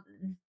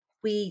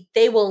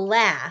they will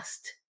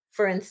last.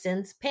 For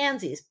instance,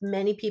 pansies.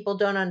 Many people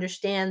don't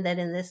understand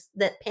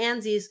that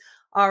pansies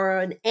are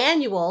an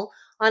annual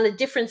on a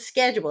different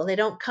schedule. They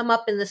don't come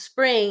up in the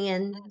spring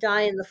and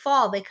die in the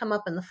fall. They come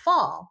up in the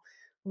fall,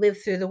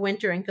 live through the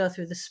winter and go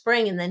through the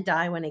spring, and then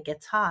die when it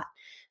gets hot.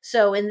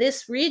 So in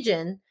this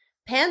region,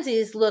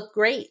 pansies look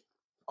great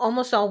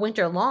almost all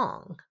winter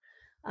long.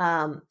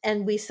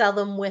 And we sell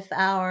them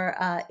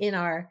in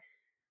our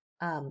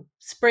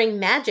spring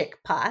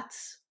magic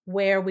pots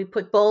where we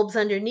put bulbs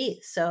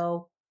underneath.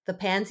 So the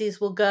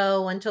pansies will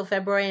go until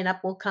February and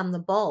up will come the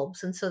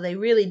bulbs. And so they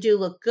really do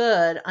look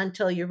good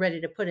until you're ready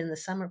to put in the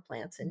summer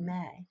plants in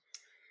May.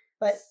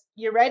 But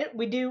you're right.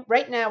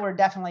 Right now, we're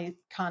definitely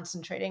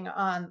concentrating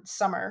on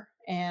summer.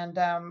 And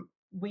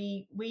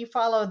we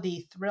follow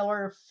the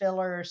thriller,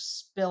 filler,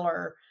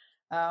 spiller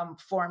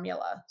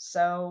formula.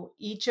 So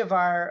each of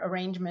our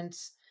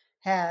arrangements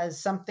has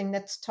something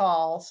that's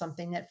tall,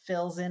 something that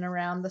fills in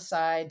around the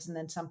sides, and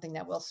then something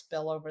that will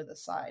spill over the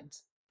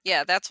sides.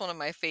 Yeah, that's one of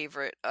my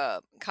favorite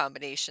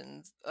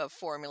combinations of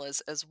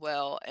formulas as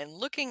well. And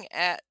looking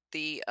at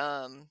the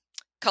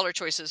color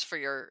choices for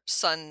your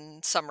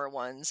summer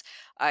ones,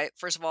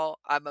 first of all,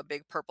 I'm a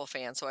big purple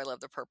fan, so I love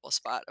the purple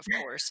spot, of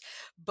course.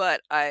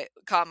 But I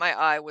caught my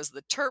eye was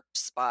the Terp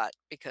spot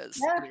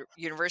because Yeah.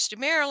 University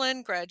of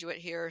Maryland, graduate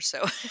here,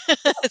 so,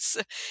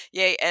 so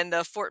yay, and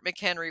the Fort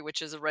McHenry,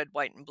 which is a red,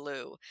 white, and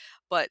blue.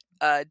 But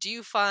do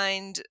you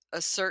find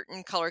a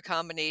certain color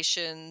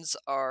combinations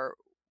are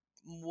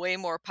way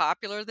more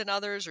popular than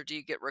others, or do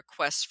you get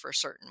requests for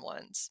certain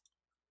ones?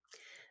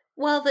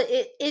 Well,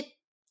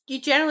 you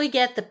generally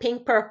get the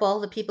pink purple,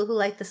 the people who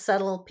like the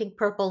subtle pink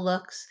purple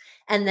looks,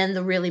 and then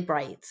the really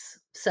brights.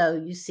 So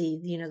you see,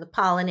 the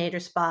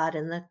pollinator spot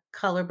and the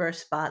color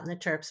burst spot and the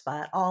terp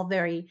spot, all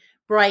very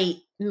bright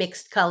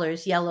mixed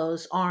colors,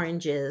 yellows,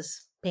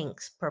 oranges,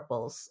 pinks,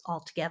 purples, all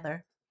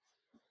together.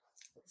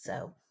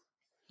 So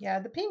yeah,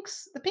 the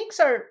pinks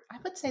are, I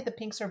would say the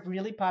pinks are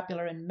really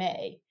popular in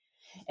May.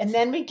 And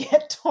then we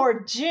get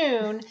toward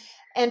June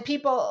and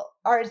people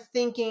are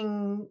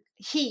thinking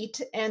heat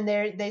and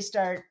they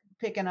start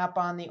picking up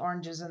on the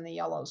oranges and the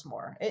yellows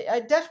more.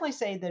 I definitely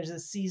say there's a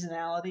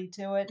seasonality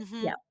to it.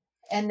 Mm-hmm. Yeah.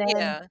 And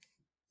then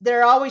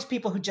there are always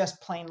people who just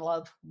plain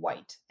love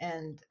white.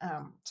 And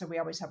so we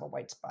always have a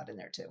white spot in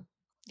there too.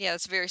 Yeah,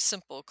 it's very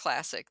simple,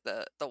 classic,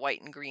 the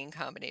white and green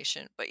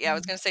combination. But yeah, I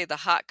was going to say the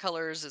hot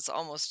colors is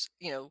almost,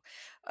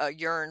 a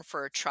yearn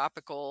for a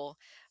tropical,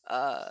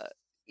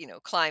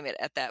 climate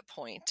at that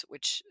point,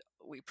 which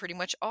we pretty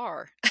much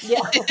are. Yeah,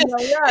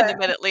 we are. In the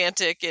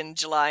Mid-Atlantic in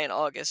July and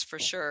August for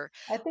sure.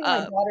 I think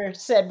my daughter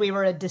said we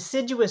were a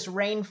deciduous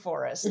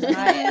rainforest.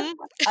 And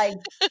I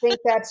think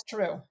that's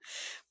true.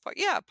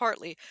 Yeah,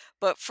 partly.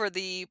 But for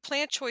the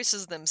plant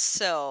choices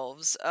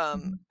themselves,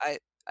 I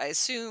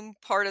assume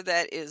part of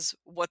that is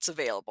what's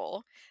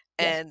available.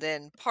 Yes. And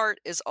then part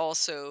is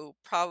also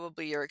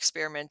probably your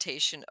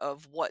experimentation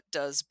of what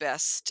does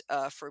best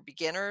for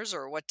beginners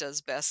or what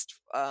does best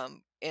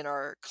in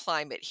our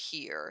climate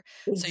here.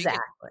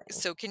 exactly.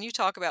 So can you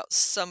talk about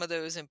some of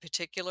those in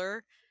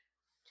particular?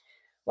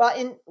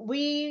 Well,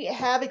 we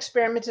have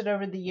experimented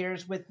over the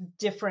years with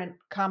different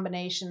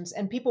combinations,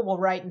 and people will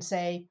write and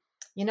say,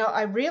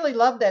 I really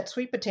love that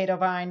sweet potato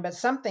vine, but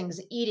something's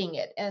eating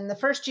it. And the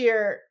first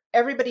year,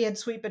 everybody had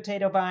sweet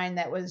potato vine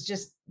that was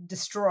just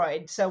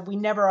destroyed. So we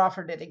never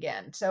offered it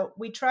again. So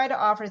we try to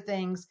offer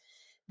things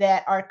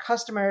that our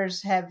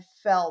customers have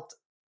felt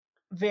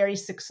very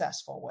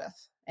successful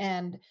with.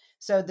 And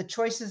so the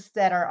choices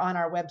that are on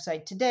our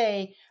website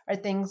today are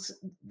things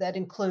that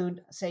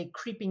include, say,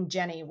 creeping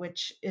Jenny,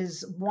 which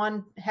is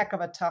one heck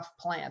of a tough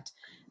plant.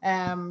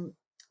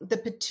 The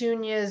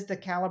petunias, the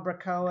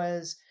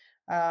calabricoas,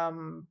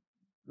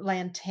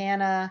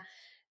 lantana,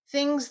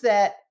 things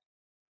that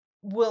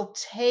will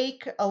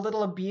take a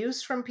little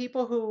abuse from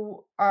people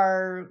who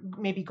are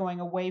maybe going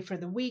away for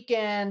the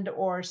weekend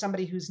or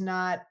somebody who's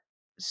not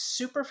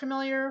super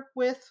familiar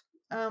with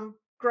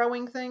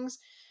growing things.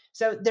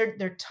 So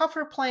they're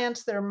tougher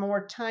plants. They're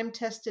more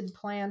time-tested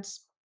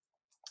plants.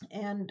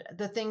 And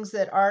the things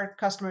that our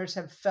customers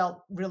have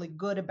felt really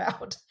good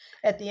about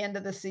at the end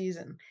of the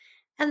season.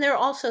 And there are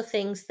also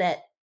things that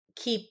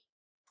keep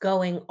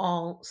going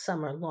all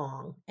summer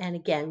long. And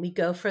again, we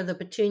go for the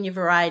petunia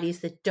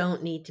varieties that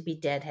don't need to be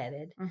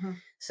deadheaded. Mm-hmm.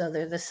 So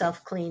they're the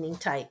self-cleaning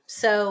type.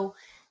 So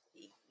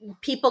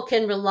people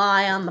can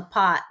rely on the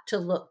pot to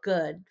look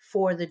good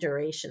for the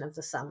duration of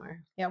the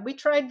summer. Yeah, we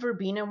tried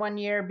verbena one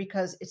year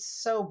because it's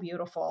so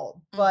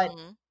beautiful, but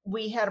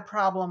we had a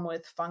problem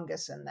with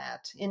fungus in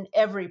that, in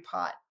every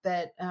pot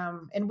that,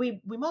 and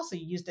we mostly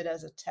used it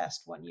as a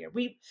test one year.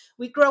 We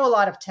grow a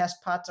lot of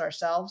test pots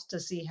ourselves to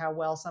see how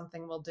well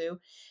something will do.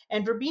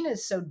 And verbena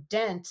is so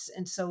dense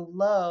and so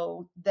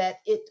low that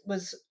it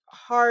was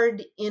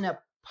hard in a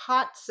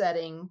pot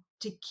setting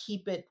to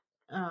keep it,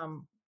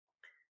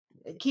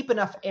 keep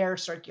enough air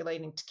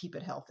circulating to keep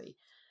it healthy.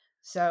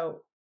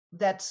 So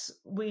that's,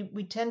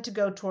 we tend to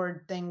go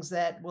toward things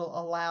that will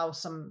allow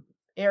some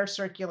air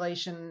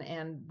circulation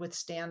and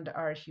withstand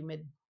our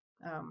humid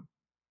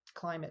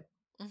climate.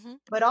 Mm-hmm.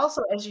 But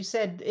also, as you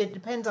said, it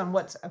depends on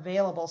what's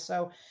available.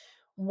 So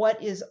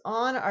what is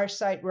on our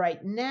site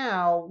right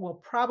now will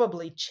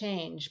probably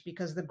change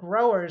because the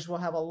growers will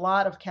have a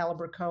lot of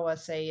Calibrachoa,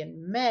 say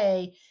in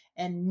May,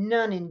 and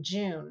none in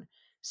June.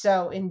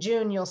 So in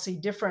June, you'll see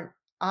different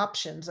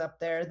options up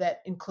there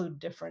that include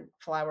different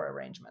flower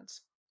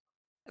arrangements.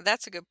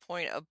 That's a good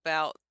point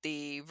about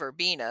the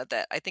verbena,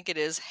 that I think it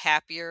is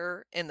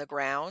happier in the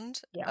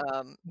ground, Yeah.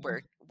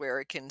 where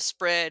it can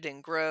spread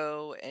and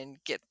grow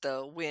and get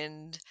the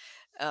wind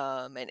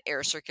and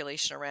air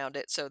circulation around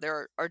it. So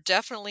there are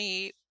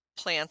definitely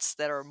plants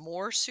that are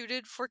more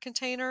suited for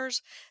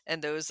containers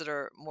and those that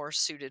are more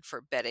suited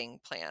for bedding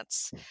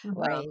plants.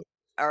 Right.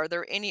 Are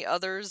there any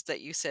others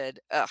that you said,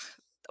 ugh,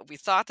 we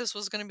thought this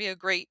was going to be a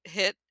great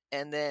hit,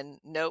 and then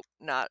nope,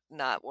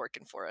 not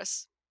working for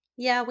us?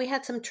 Yeah, we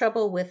had some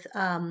trouble with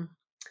the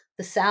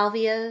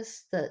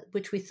salvias,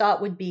 which we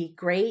thought would be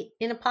great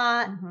in a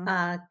pot.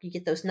 You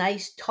get those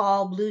nice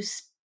tall blue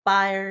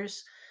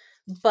spires,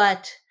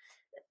 but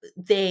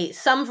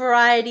some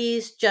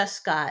varieties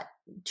just got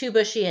too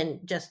bushy and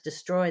just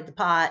destroyed the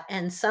pot,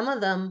 and some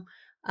of them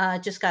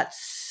just got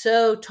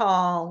so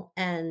tall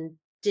and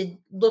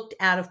looked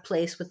out of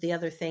place with the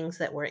other things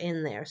that were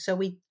in there. So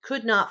we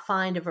could not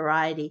find a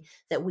variety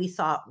that we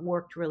thought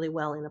worked really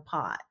well in a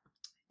pot.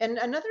 And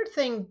another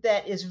thing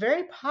that is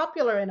very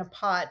popular in a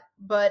pot,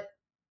 but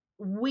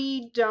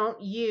we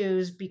don't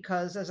use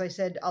because, as I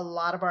said, a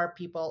lot of our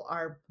people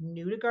are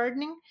new to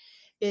gardening,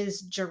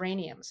 is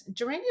geraniums.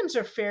 Geraniums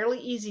are fairly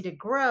easy to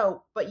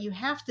grow, but you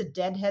have to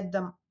deadhead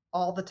them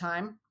all the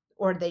time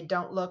or they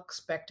don't look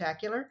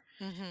spectacular.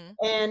 Mm-hmm.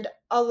 And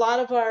a lot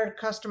of our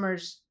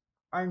customers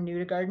are new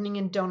to gardening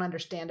and don't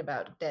understand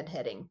about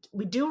deadheading.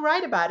 We do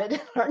write about it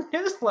in our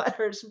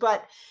newsletters,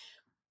 but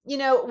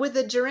with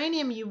a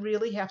geranium, you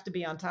really have to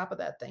be on top of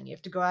that thing. You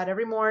have to go out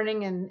every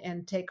morning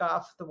and take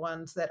off the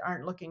ones that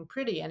aren't looking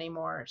pretty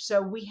anymore.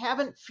 So we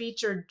haven't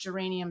featured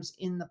geraniums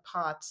in the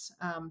pots.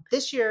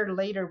 This year,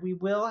 later, we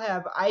will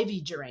have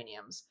ivy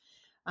geraniums,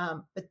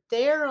 but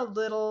they're a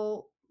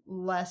little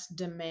less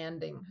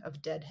demanding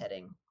of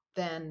deadheading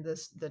than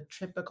the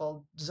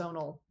typical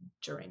zonal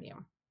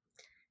geranium.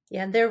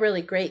 Yeah, they're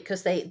really great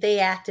because they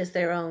act as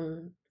their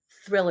own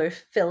thriller,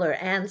 filler,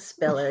 and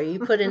spiller. You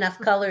put enough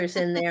colors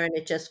in there and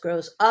it just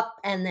grows up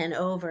and then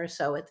over.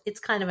 So it's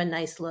kind of a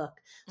nice look.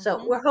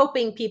 So we're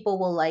hoping people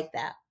will like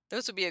that.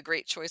 Those would be a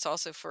great choice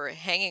also for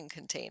hanging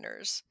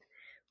containers.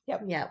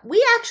 Yep. Yeah,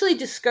 we actually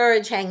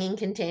discourage hanging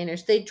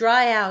containers. They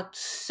dry out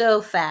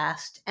so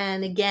fast.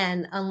 And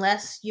again,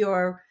 unless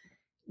you're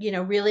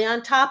really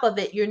on top of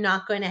it, you're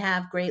not going to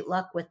have great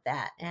luck with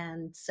that.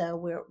 And so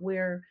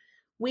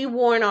we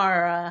warn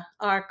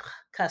our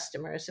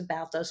customers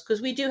about those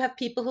because we do have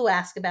people who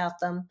ask about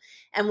them,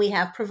 and we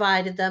have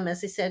provided them.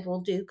 As I said, we'll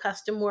do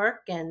custom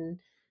work and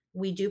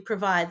we do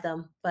provide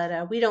them,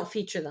 but we don't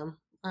feature them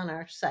on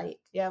our site.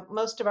 Yeah,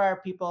 most of our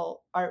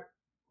people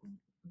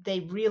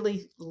they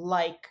really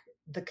like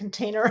the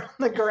container on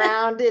the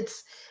ground.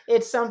 It's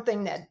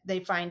something that they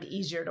find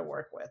easier to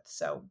work with.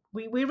 So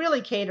we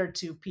really cater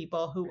to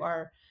people who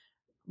are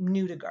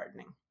new to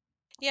gardening.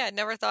 Yeah, I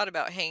never thought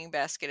about hanging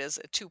basket as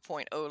a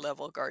 2.0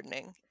 level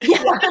gardening.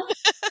 Yeah.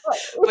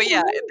 But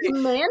yeah,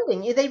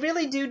 demanding. They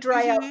really do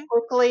dry out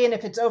quickly, and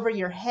if it's over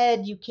your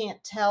head, you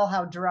can't tell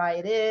how dry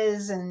it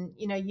is, and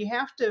you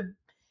have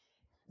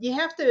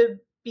to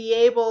be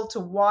able to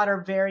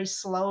water very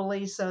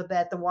slowly so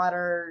that the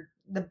water,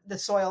 the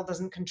soil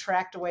doesn't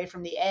contract away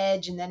from the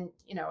edge, and then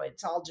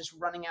it's all just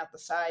running out the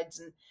sides,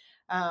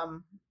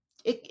 and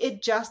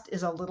it just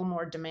is a little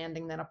more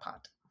demanding than a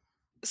pot.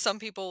 Some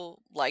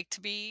people like to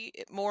be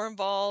more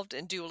involved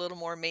and do a little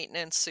more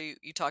maintenance. So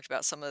you talked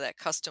about some of that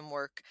custom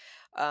work.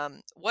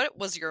 What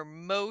was your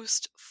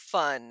most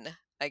fun,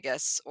 I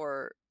guess,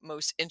 or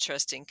most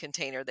interesting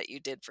container that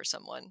you did for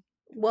someone?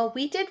 Well,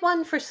 we did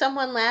one for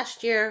someone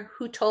last year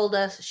who told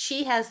us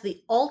she has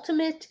the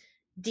ultimate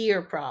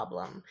deer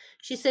problem.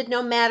 She said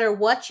no matter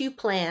what you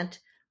plant,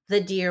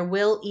 the deer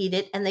will eat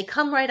it, and they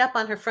come right up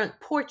on her front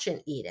porch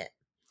and eat it.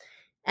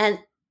 And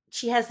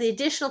she has the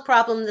additional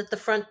problem that the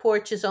front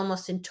porch is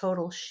almost in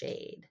total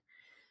shade.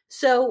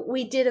 So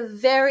we did a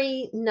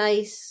very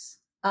nice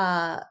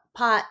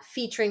pot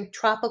featuring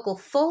tropical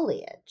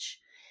foliage.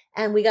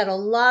 And we got a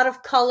lot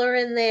of color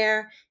in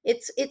there.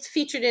 It's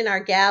featured in our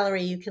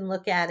gallery. You can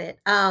look at it.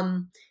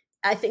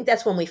 I think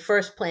that's when we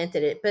first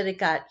planted it, but it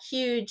got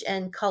huge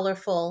and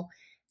colorful.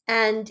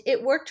 and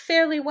it worked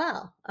fairly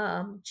well.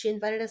 She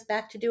invited us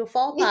back to do a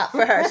fall pot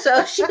for her,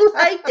 so she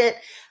liked it.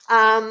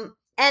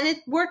 And it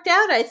worked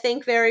out, I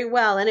think, very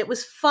well. And it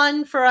was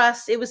fun for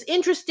us. It was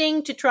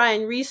interesting to try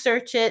and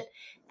research it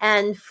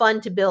and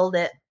fun to build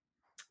it.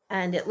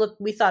 And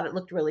we thought it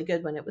looked really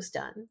good when it was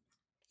done.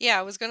 Yeah,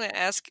 I was going to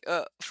ask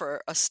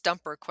for a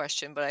stumper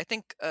question, but I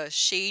think a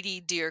shady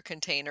deer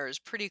container is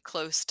pretty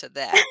close to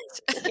that.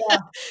 Yeah.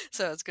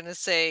 So I was going to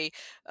say,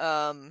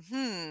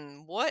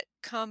 what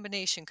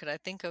combination could I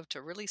think of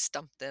to really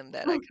stump them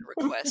that I could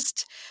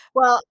request?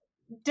 Well,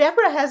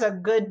 Deborah has a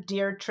good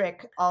deer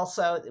trick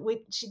also.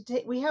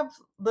 We have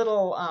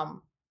little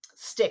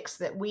sticks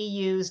that we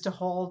use to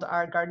hold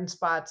our garden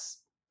spots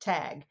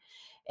tag.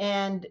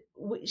 And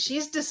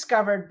she's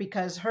discovered,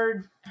 because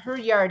her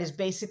yard is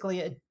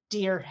basically a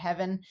deer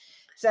heaven.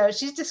 So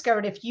she's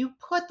discovered if you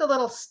put the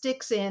little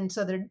sticks in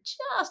so they're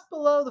just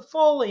below the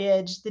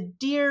foliage, the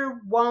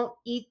deer won't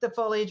eat the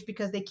foliage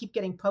because they keep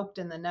getting poked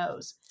in the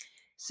nose.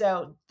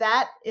 So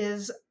that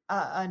is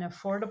an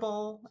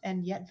affordable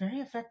and yet very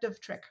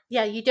effective trick.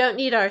 Yeah, you don't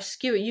need our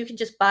skewer. You can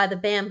just buy the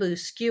bamboo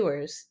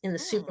skewers in the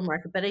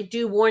supermarket. But I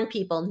do warn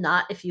people,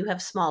 not if you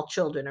have small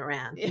children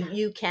around. Yeah.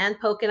 You can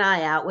poke an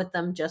eye out with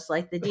them just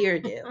like the deer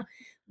do.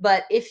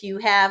 But if you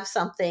have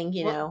something,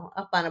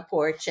 up on a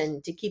porch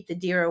and to keep the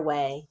deer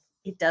away,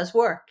 it does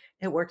work.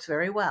 It works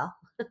very well.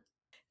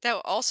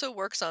 That also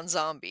works on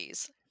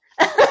zombies.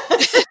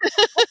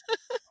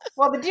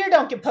 Well, the deer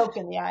don't get poked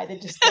in the eye. They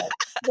just get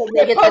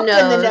get poked the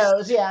nose. in the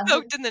nose. Yeah,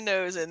 poked in the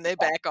nose and they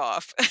back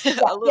off. Yeah,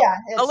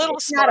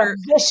 it's smart. Not a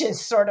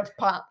vicious sort of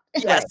pop.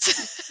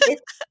 Yes.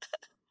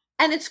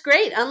 And it's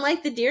great.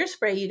 Unlike the deer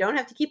spray, you don't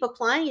have to keep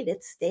applying it.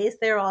 It stays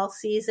there all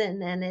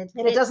season, and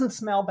it doesn't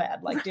smell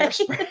bad like deer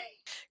spray.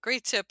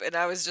 Great tip. And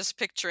I was just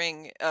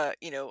picturing, a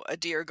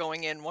deer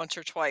going in once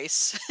or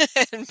twice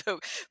and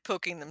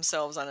poking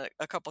themselves on it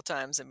a couple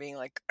times and being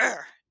like,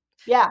 "Arr."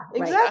 Yeah,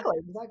 exactly.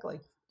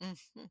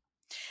 Mm-hmm.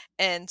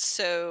 And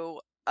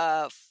so,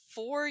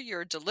 for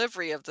your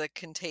delivery of the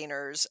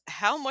containers,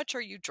 how much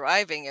are you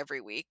driving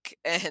every week?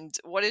 And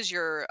what is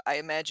I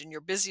imagine your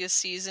busiest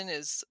season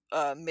is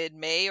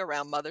mid-May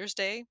around Mother's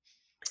Day?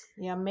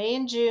 Yeah, May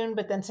and June,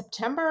 but then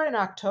September and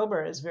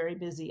October is very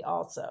busy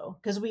also,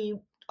 because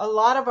a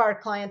lot of our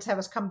clients have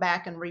us come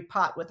back and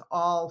repot with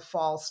all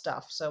fall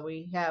stuff. So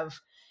we have,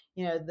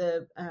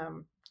 the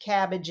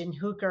cabbage and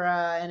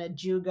heuchera and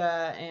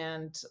ajuga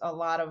and a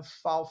lot of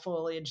fall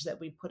foliage that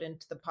we put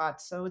into the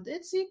pots. So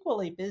it's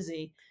equally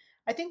busy.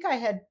 I think I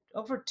had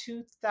over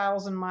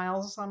 2,000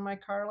 miles on my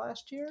car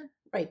last year.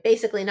 Right,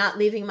 basically not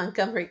leaving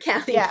Montgomery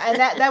County. Yeah, and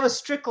that was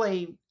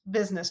strictly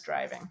business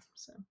driving.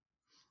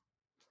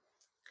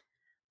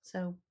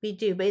 So we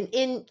do, but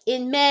in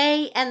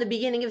May and the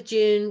beginning of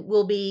June,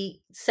 we'll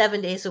be 7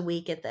 days a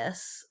week at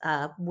this,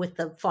 with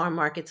the farm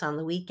markets on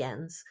the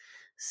weekends.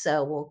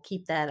 So we'll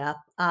keep that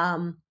up.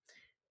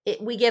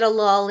 We get a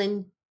lull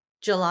in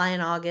July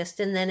and August,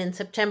 and then in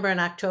September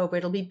and October,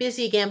 it'll be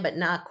busy again, but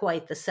not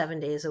quite the 7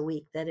 days a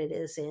week that it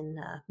is in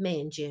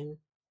May and June.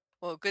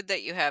 Well, good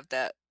that you have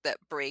that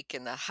break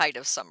in the height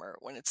of summer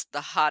when it's the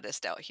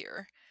hottest out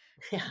here.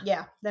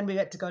 Yeah, then we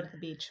get to go to the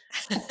beach.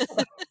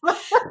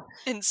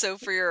 And so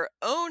for your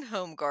own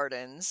home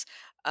gardens,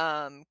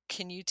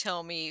 can you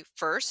tell me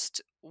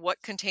first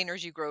what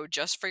containers you grow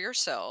just for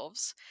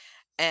yourselves?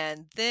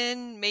 And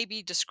then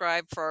maybe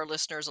describe for our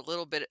listeners a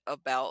little bit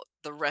about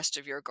the rest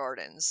of your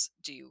gardens.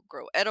 Do you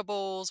grow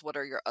edibles? What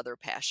are your other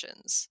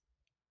passions?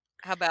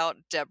 How about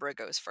Deborah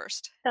goes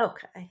first?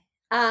 Okay.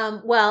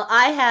 Well,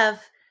 I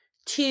have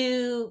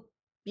 2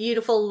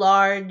 beautiful,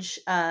 large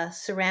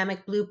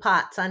ceramic blue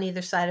pots on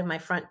either side of my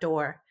front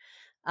door.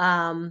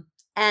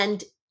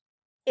 And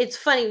it's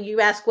funny,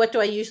 you ask, what do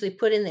I usually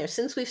put in there?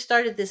 Since we've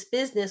started this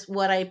business,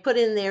 what I put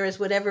in there is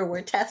whatever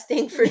we're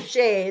testing for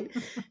shade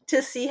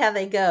to see how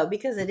they go,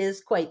 because it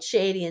is quite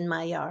shady in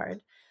my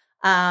yard.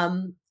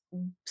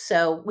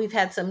 So we've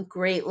had some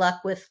great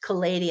luck with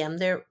caladium.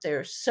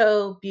 They're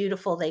so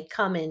beautiful. They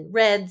come in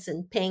reds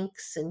and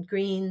pinks and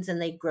greens,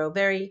 and they grow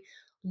very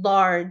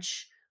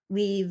large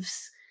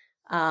leaves.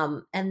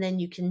 And then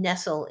you can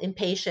nestle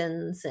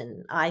impatiens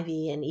and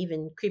ivy, and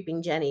even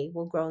creeping jenny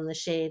will grow in the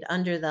shade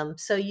under them.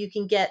 So you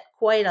can get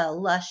quite a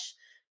lush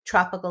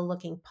tropical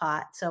looking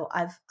pot. So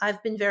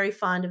I've been very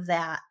fond of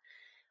that.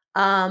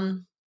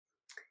 And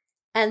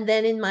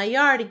then in my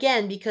yard,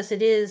 again, because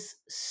it is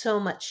so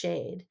much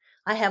shade,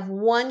 I have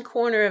one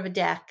corner of a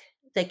deck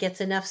that gets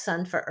enough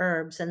sun for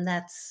herbs. And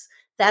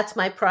that's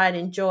my pride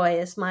and joy,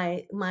 is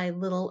my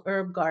little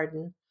herb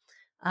garden,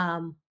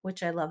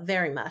 which I love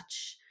very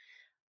much.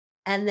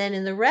 And then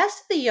in the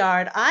rest of the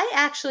yard,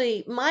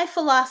 my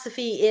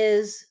philosophy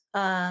is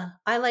I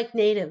like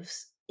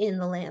natives in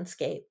the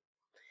landscape.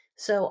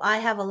 So I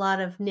have a lot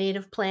of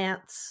native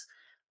plants.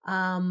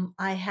 I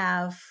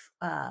have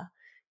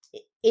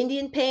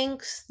Indian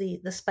pinks, the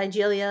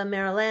Spigelia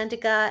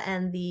marylandica,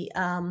 and the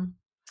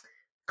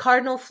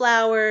cardinal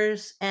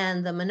flowers,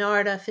 and the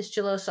Monarda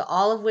fistulosa,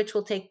 all of which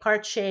will take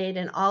part shade,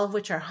 and all of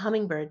which are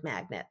hummingbird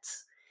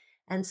magnets.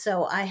 And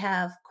so I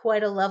have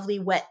quite a lovely,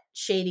 wet,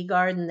 shady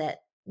garden that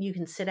you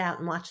can sit out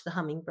and watch the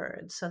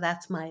hummingbirds. So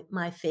that's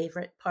my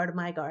favorite part of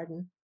my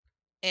garden.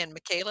 And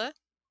Michaela?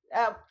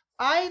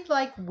 I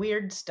like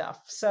weird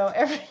stuff. So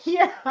every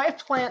year I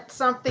plant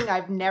something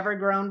I've never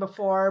grown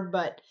before,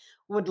 but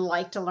would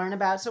like to learn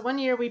about. So one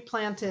year we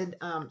planted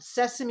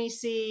sesame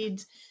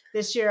seeds.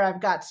 This year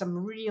I've got some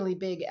really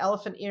big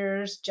elephant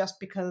ears just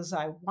because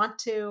I want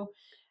to.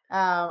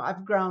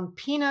 I've grown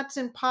peanuts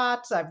in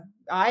pots.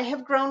 I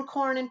have grown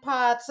corn in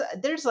pots.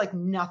 There's like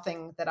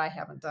nothing that I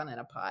haven't done in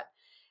a pot.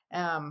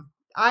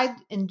 I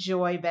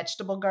enjoy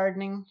vegetable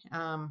gardening.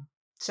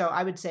 So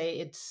I would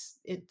say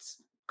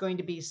it's going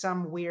to be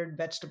some weird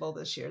vegetable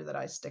this year that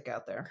I stick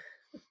out there.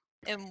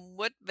 And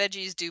what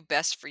veggies do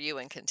best for you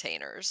in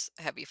containers,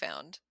 have you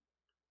found?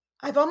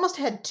 I've almost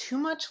had too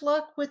much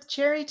luck with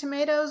cherry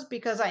tomatoes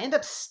because I end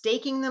up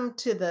staking them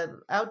to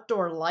the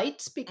outdoor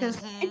lights because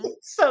they get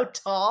so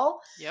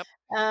tall. Yep.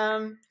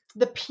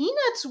 The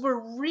peanuts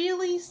were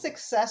really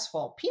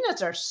successful.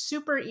 Peanuts are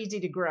super easy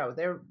to grow.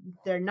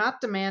 They're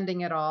not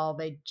demanding at all.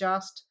 They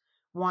just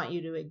want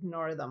you to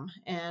ignore them.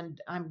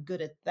 And I'm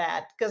good at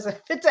that because if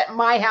it's at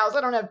my house,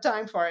 I don't have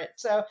time for it.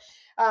 So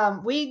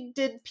we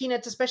did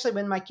peanuts, especially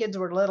when my kids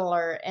were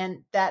littler.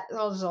 And that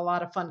was a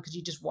lot of fun because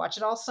you just watch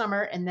it all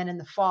summer. And then in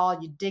the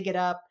fall, you dig it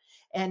up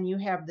and you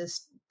have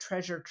this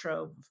treasure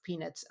trove of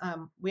peanuts.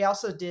 We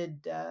also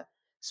did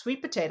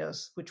sweet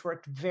potatoes, which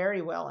worked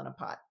very well in a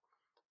pot.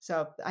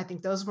 So I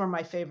think those were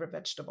my favorite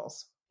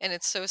vegetables. And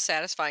it's so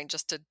satisfying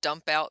just to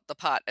dump out the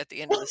pot at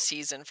the end of the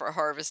season for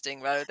harvesting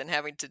rather than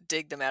having to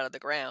dig them out of the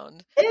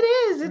ground. It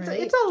is.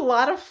 It's a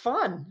lot of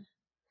fun.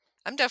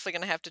 I'm definitely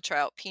going to have to try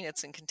out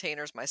peanuts in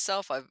containers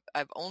myself.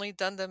 I've only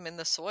done them in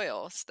the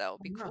soil, so that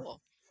would be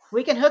cool.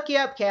 We can hook you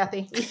up,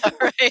 Kathy. All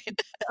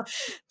right.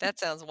 That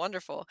sounds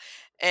wonderful.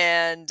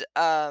 And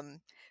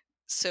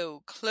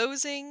so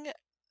closing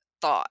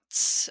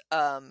thoughts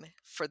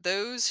for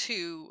those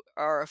who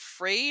are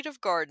afraid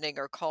of gardening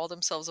or call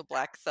themselves a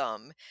black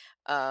thumb,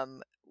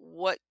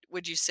 what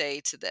would you say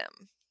to them?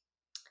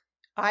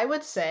 I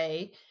would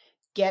say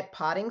get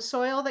potting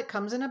soil that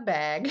comes in a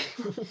bag,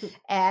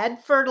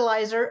 add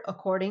fertilizer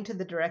according to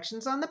the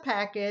directions on the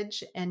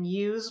package, and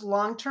use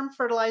long-term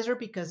fertilizer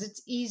because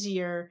it's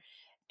easier,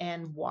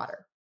 and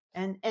water.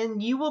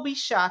 And you will be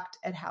shocked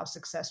at how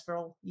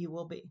successful you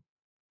will be.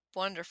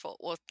 Wonderful.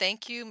 Well,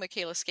 thank you,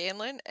 Michaela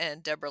Scanlon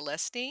and Deborah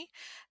Lesney.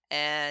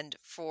 And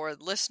for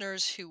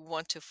listeners who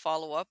want to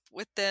follow up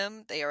with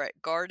them, they are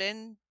at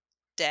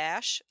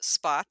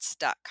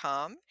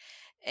garden-spots.com.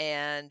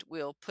 And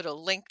we'll put a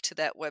link to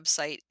that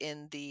website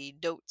in the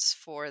notes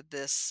for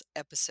this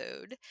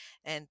episode.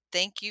 And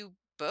thank you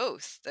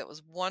both. That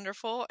was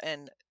wonderful.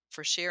 And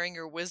for sharing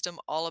your wisdom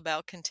all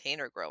about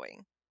container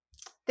growing.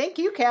 Thank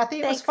you,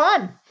 Kathy. It was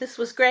fun. This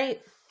was great.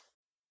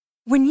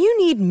 When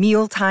you need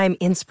mealtime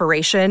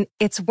inspiration,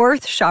 it's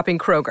worth shopping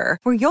Kroger,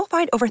 where you'll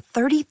find over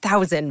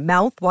 30,000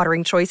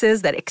 mouth-watering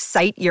choices that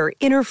excite your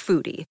inner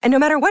foodie. And no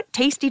matter what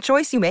tasty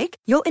choice you make,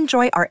 you'll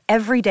enjoy our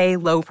everyday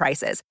low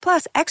prices,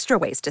 plus extra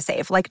ways to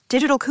save, like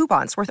digital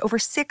coupons worth over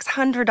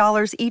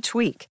 $600 each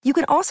week. You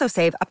can also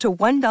save up to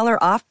 $1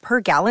 off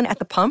per gallon at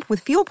the pump with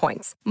fuel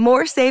points.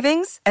 More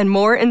savings and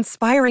more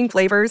inspiring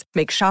flavors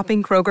make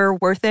shopping Kroger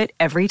worth it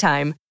every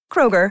time.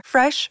 Kroger,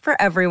 fresh for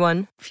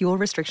everyone. Fuel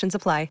restrictions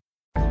apply.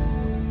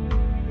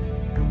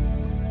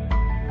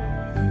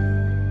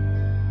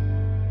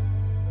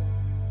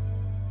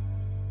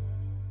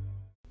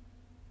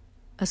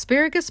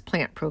 Asparagus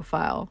plant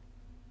profile.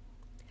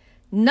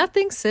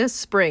 Nothing says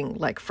spring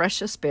like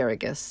fresh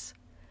asparagus.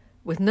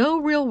 With no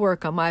real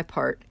work on my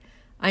part,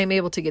 I am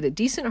able to get a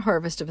decent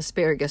harvest of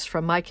asparagus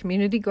from my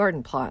community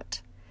garden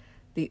plot.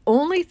 The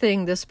only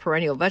thing this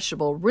perennial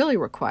vegetable really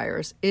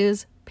requires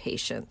is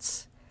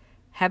patience.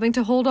 Having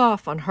to hold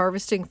off on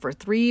harvesting for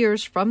 3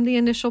 years from the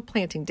initial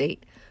planting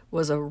date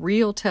was a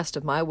real test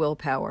of my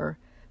willpower,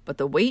 but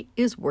the wait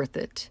is worth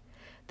it.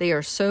 They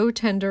are so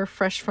tender,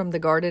 fresh from the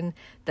garden,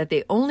 that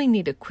they only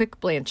need a quick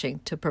blanching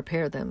to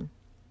prepare them.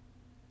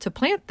 To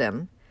plant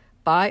them,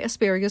 buy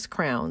asparagus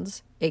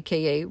crowns,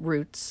 aka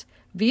roots,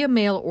 via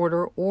mail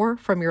order or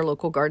from your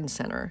local garden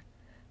center.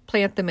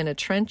 Plant them in a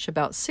trench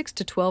about 6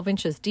 to 12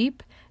 inches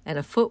deep and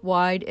a foot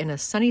wide in a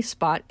sunny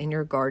spot in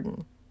your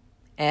garden.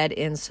 Add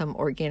in some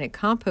organic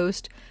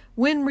compost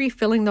when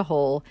refilling the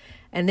hole,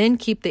 and then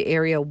keep the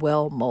area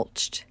well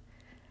mulched.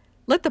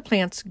 Let the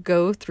plants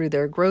go through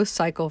their growth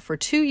cycle for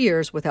 2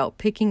 years without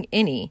picking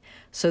any,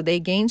 so they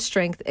gain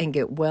strength and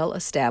get well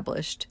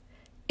established.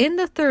 In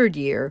the 3rd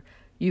year,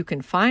 you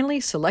can finally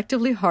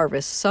selectively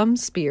harvest some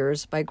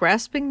spears by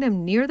grasping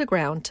them near the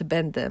ground to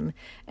bend them,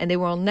 and they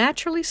will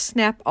naturally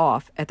snap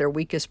off at their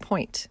weakest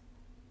point.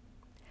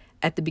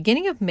 At the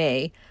beginning of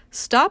May,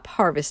 stop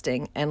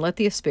harvesting and let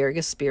the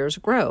asparagus spears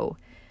grow.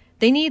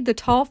 They need the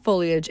tall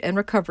foliage and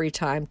recovery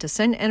time to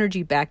send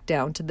energy back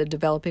down to the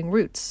developing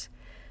roots.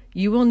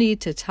 You will need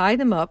to tie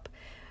them up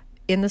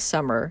in the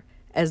summer,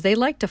 as they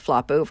like to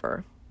flop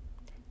over.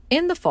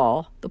 In the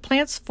fall, the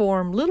plants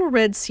form little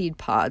red seed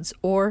pods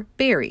or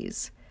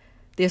berries.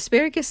 The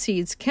asparagus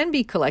seeds can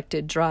be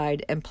collected,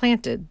 dried, and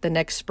planted the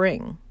next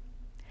spring.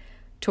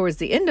 Towards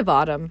the end of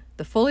autumn,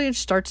 the foliage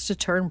starts to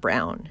turn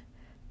brown.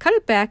 Cut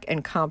it back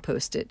and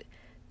compost it.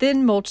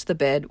 Then mulch the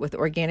bed with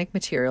organic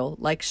material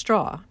like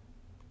straw.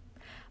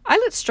 I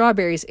let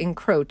strawberries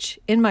encroach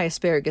in my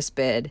asparagus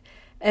bed,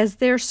 as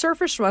their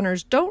surface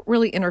runners don't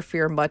really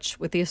interfere much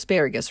with the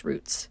asparagus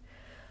roots.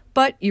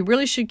 But you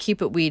really should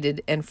keep it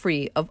weeded and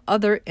free of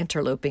other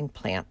interloping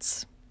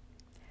plants.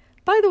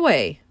 By the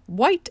way,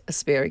 white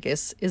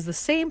asparagus is the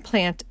same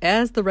plant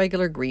as the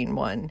regular green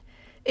one.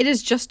 It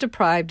is just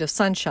deprived of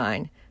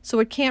sunshine, so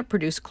it can't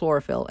produce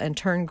chlorophyll and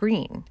turn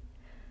green.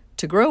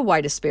 To grow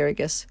white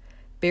asparagus,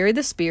 bury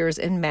the spears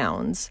in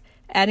mounds,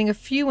 adding a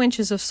few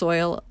inches of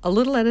soil a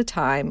little at a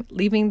time,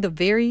 leaving the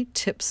very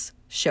tips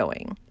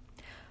showing.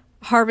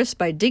 Harvest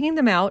by digging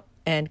them out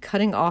and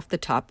cutting off the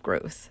top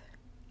growth.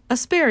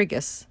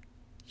 Asparagus.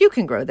 You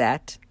can grow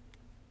that.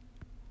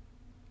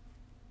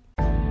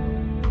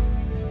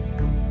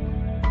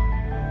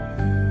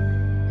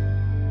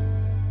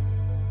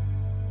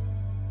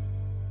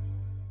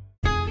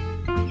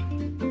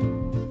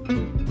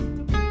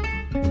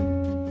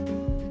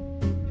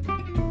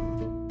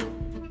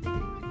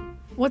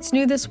 What's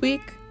new this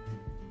week?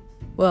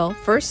 Well,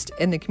 first,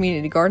 in the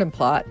community garden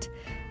plot,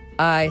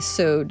 I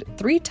sowed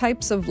 3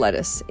 types of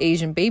lettuce: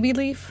 Asian baby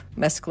leaf,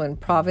 mesclun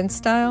Provence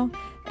style,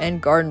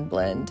 and garden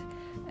blend.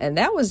 And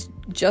that was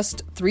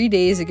just 3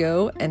 days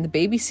ago, and the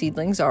baby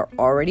seedlings are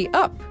already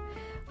up.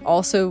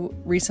 Also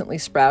recently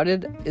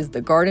sprouted is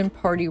the Garden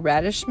Party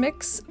radish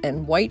mix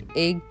and white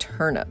egg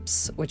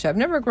turnips, which I've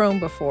never grown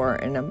before,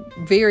 and I'm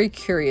very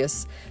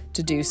curious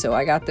to do so.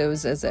 I got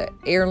those as an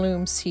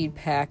heirloom seed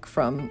pack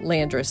from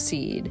Landra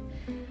Seed.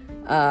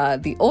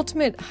 The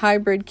ultimate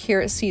hybrid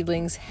carrot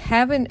seedlings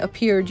haven't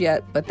appeared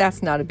yet, but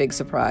that's not a big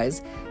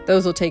surprise.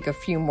 Those will take a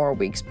few more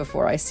weeks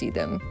before I see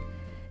them.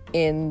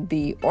 In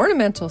the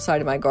ornamental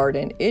side of my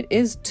garden, it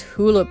is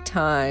tulip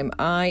time.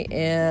 I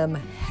am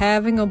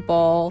having a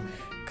ball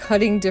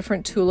cutting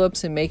different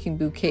tulips and making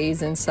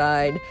bouquets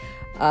inside.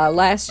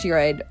 Last year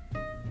I'd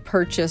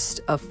purchased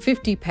a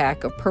 50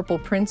 pack of Purple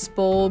Prince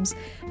bulbs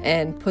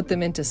and put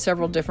them into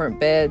several different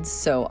beds,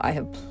 so I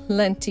have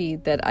plenty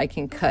that I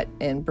can cut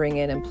and bring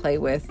in and play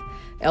with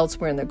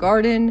elsewhere in the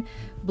garden.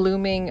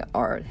 Blooming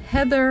are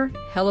heather,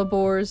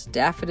 hellebores,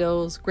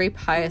 daffodils, grape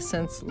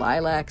hyacinths,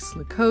 lilacs,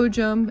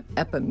 leucojum,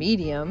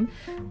 epimedium,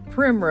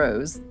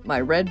 primrose, my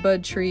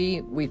redbud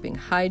tree, weeping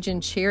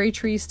hygein, cherry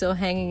tree still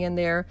hanging in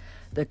there.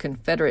 The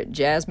Confederate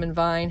jasmine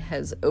vine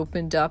has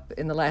opened up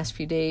in the last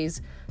few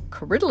days.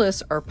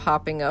 Corydalus are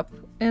popping up,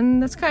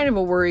 and that's kind of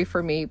a worry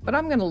for me, but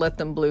I'm going to let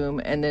them bloom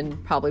and then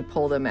probably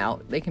pull them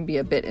out. They can be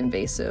a bit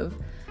invasive.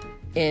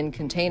 In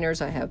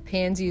containers, I have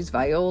pansies,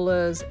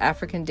 violas,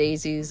 African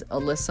daisies,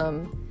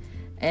 alyssum,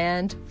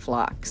 and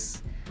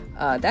phlox.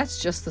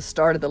 That's just the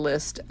start of the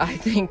list. I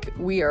think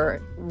we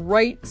are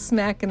right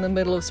smack in the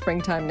middle of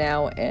springtime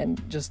now,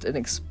 and just an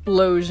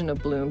explosion of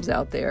blooms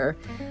out there.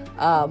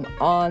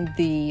 On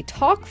the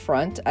talk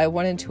front, I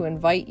wanted to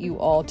invite you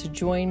all to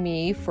join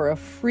me for a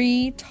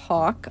free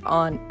talk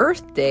on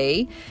Earth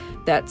Day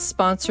that's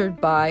sponsored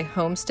by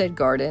Homestead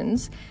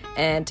Gardens.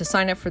 And to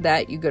sign up for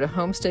that, you go to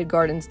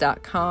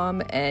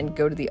homesteadgardens.com and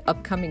go to the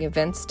upcoming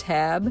events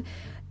tab.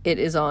 It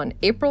is on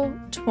April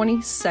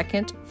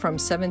 22nd from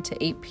 7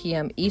 to 8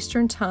 p.m.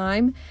 Eastern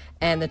Time,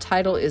 and the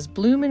title is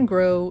Bloom and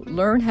Grow,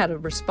 Learn How to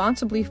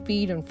Responsibly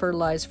Feed and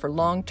Fertilize for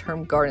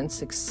Long-Term Garden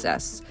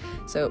Success.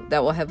 So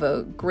that will have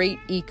a great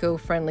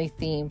eco-friendly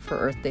theme for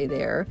Earth Day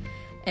there.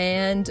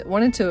 And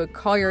wanted to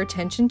call your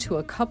attention to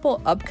a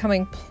couple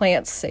upcoming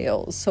plant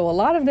sales. So a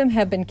lot of them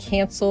have been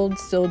canceled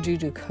still due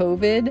to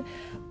COVID,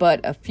 but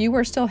a few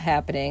are still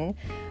happening.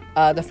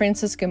 The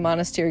Franciscan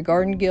Monastery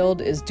Garden Guild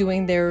is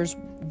doing theirs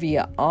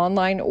via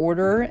online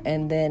order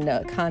and then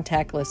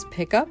contactless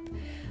pickup.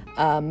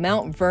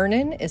 Mount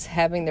Vernon is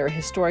having their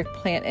historic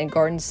plant and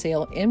garden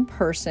sale in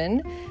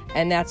person,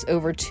 and that's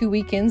over 2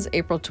 weekends,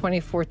 April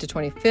 24th to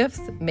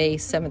 25th, May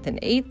 7th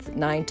and 8th,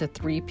 9 to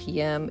 3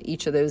 p.m.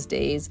 each of those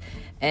days.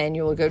 And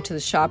you will go to the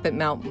Shop at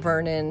Mount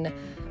Vernon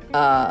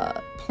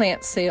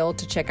plant sale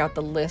to check out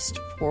the list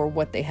for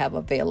what they have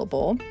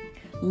available.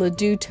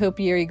 Ladue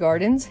Topiary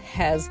Gardens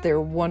has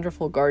their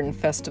wonderful garden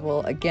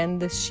festival again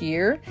this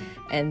year,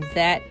 and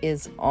that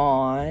is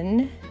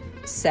on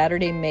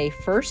Saturday, May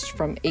 1st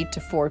from 8 to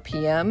 4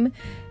 p.m.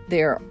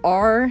 There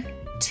are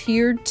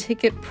tiered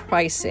ticket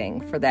pricing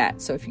for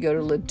that. So if you go to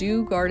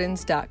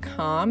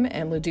laduegardens.com,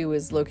 and Ladue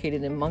is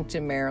located in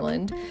Moncton,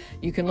 Maryland,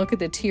 you can look at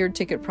the tiered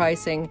ticket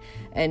pricing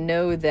and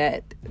know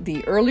that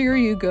the earlier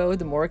you go,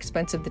 the more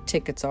expensive the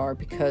tickets are,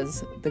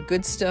 because the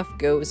good stuff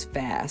goes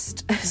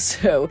fast.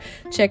 So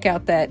check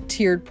out that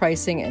tiered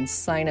pricing and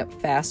sign up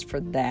fast for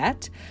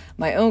that.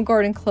 My own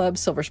garden club,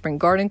 Silver Spring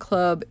Garden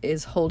Club,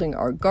 is holding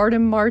our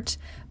garden mart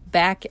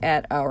back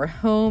at our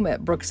home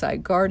at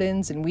Brookside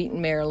Gardens in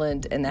Wheaton,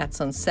 Maryland, and that's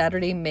on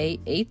Saturday, May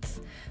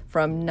 8th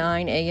from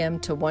 9 a.m.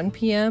 to 1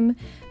 p.m.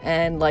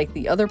 And like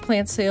the other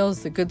plant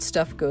sales, the good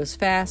stuff goes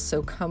fast,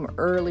 so come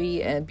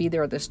early and be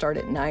there at the start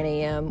at 9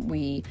 a.m.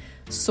 We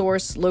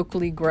source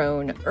locally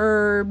grown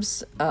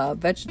herbs,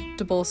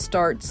 vegetable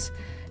starts,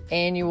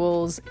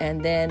 annuals,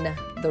 and then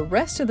the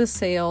rest of the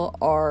sale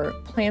are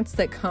plants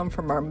that come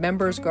from our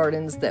members'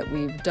 gardens that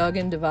we've dug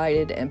and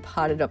divided and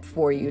potted up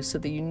for you so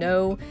that you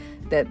know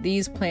that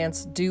these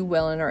plants do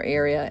well in our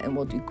area and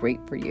will do great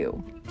for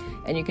you.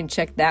 And you can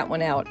check that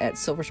one out at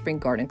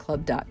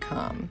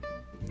silverspringgardenclub.com.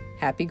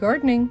 Happy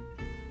gardening!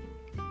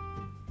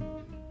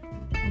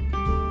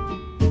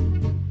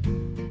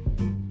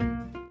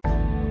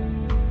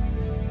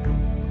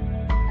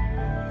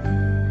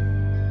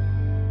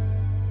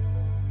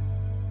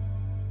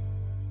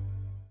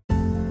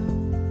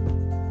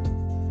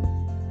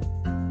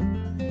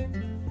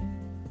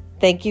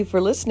 Thank you for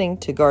listening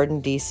to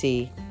Garden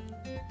DC.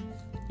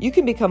 You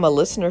can become a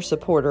listener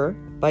supporter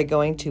by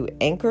going to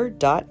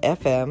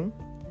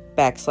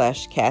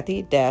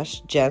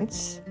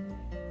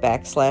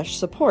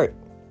anchor.fm/Kathy-Gents/support.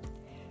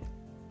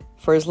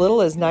 For as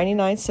little as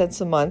 99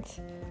 cents a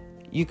month,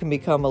 you can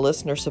become a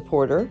listener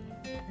supporter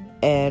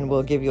and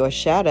we'll give you a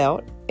shout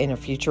out in a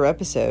future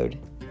episode.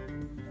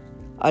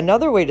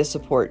 Another way to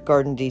support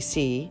Garden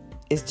DC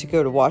is to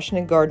go to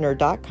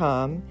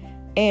WashingtonGardener.com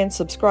and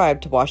subscribe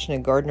to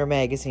Washington Gardener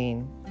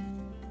Magazine.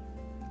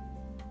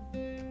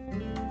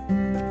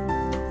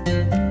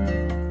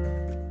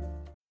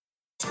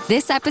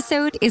 This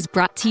episode is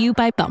brought to you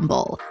by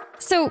Bumble.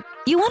 So,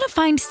 you want to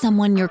find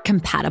someone you're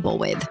compatible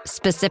with,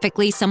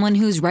 specifically someone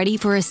who's ready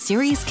for a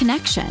serious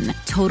connection,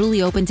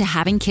 totally open to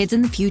having kids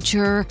in the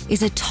future,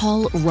 is a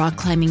tall,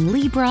 rock-climbing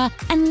Libra,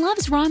 and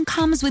loves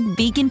rom-coms with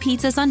vegan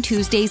pizzas on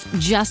Tuesdays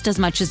just as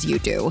much as you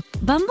do.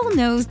 Bumble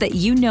knows that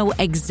you know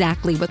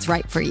exactly what's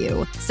right for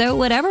you. So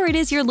whatever it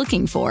is you're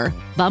looking for,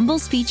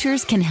 Bumble's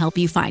features can help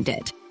you find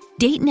it.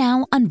 Date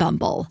now on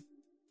Bumble.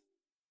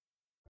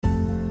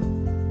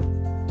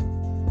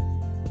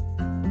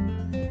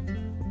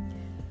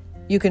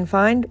 You can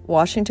find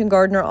Washington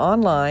Gardener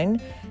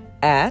online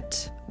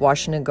at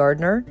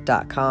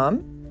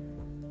WashingtonGardener.com,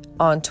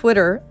 on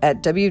Twitter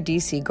at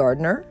WDC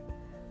Gardener,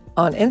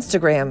 on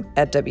Instagram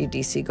at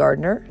WDC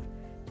Gardener,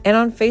 and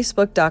on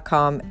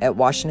Facebook.com at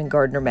Washington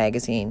Gardener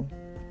Magazine.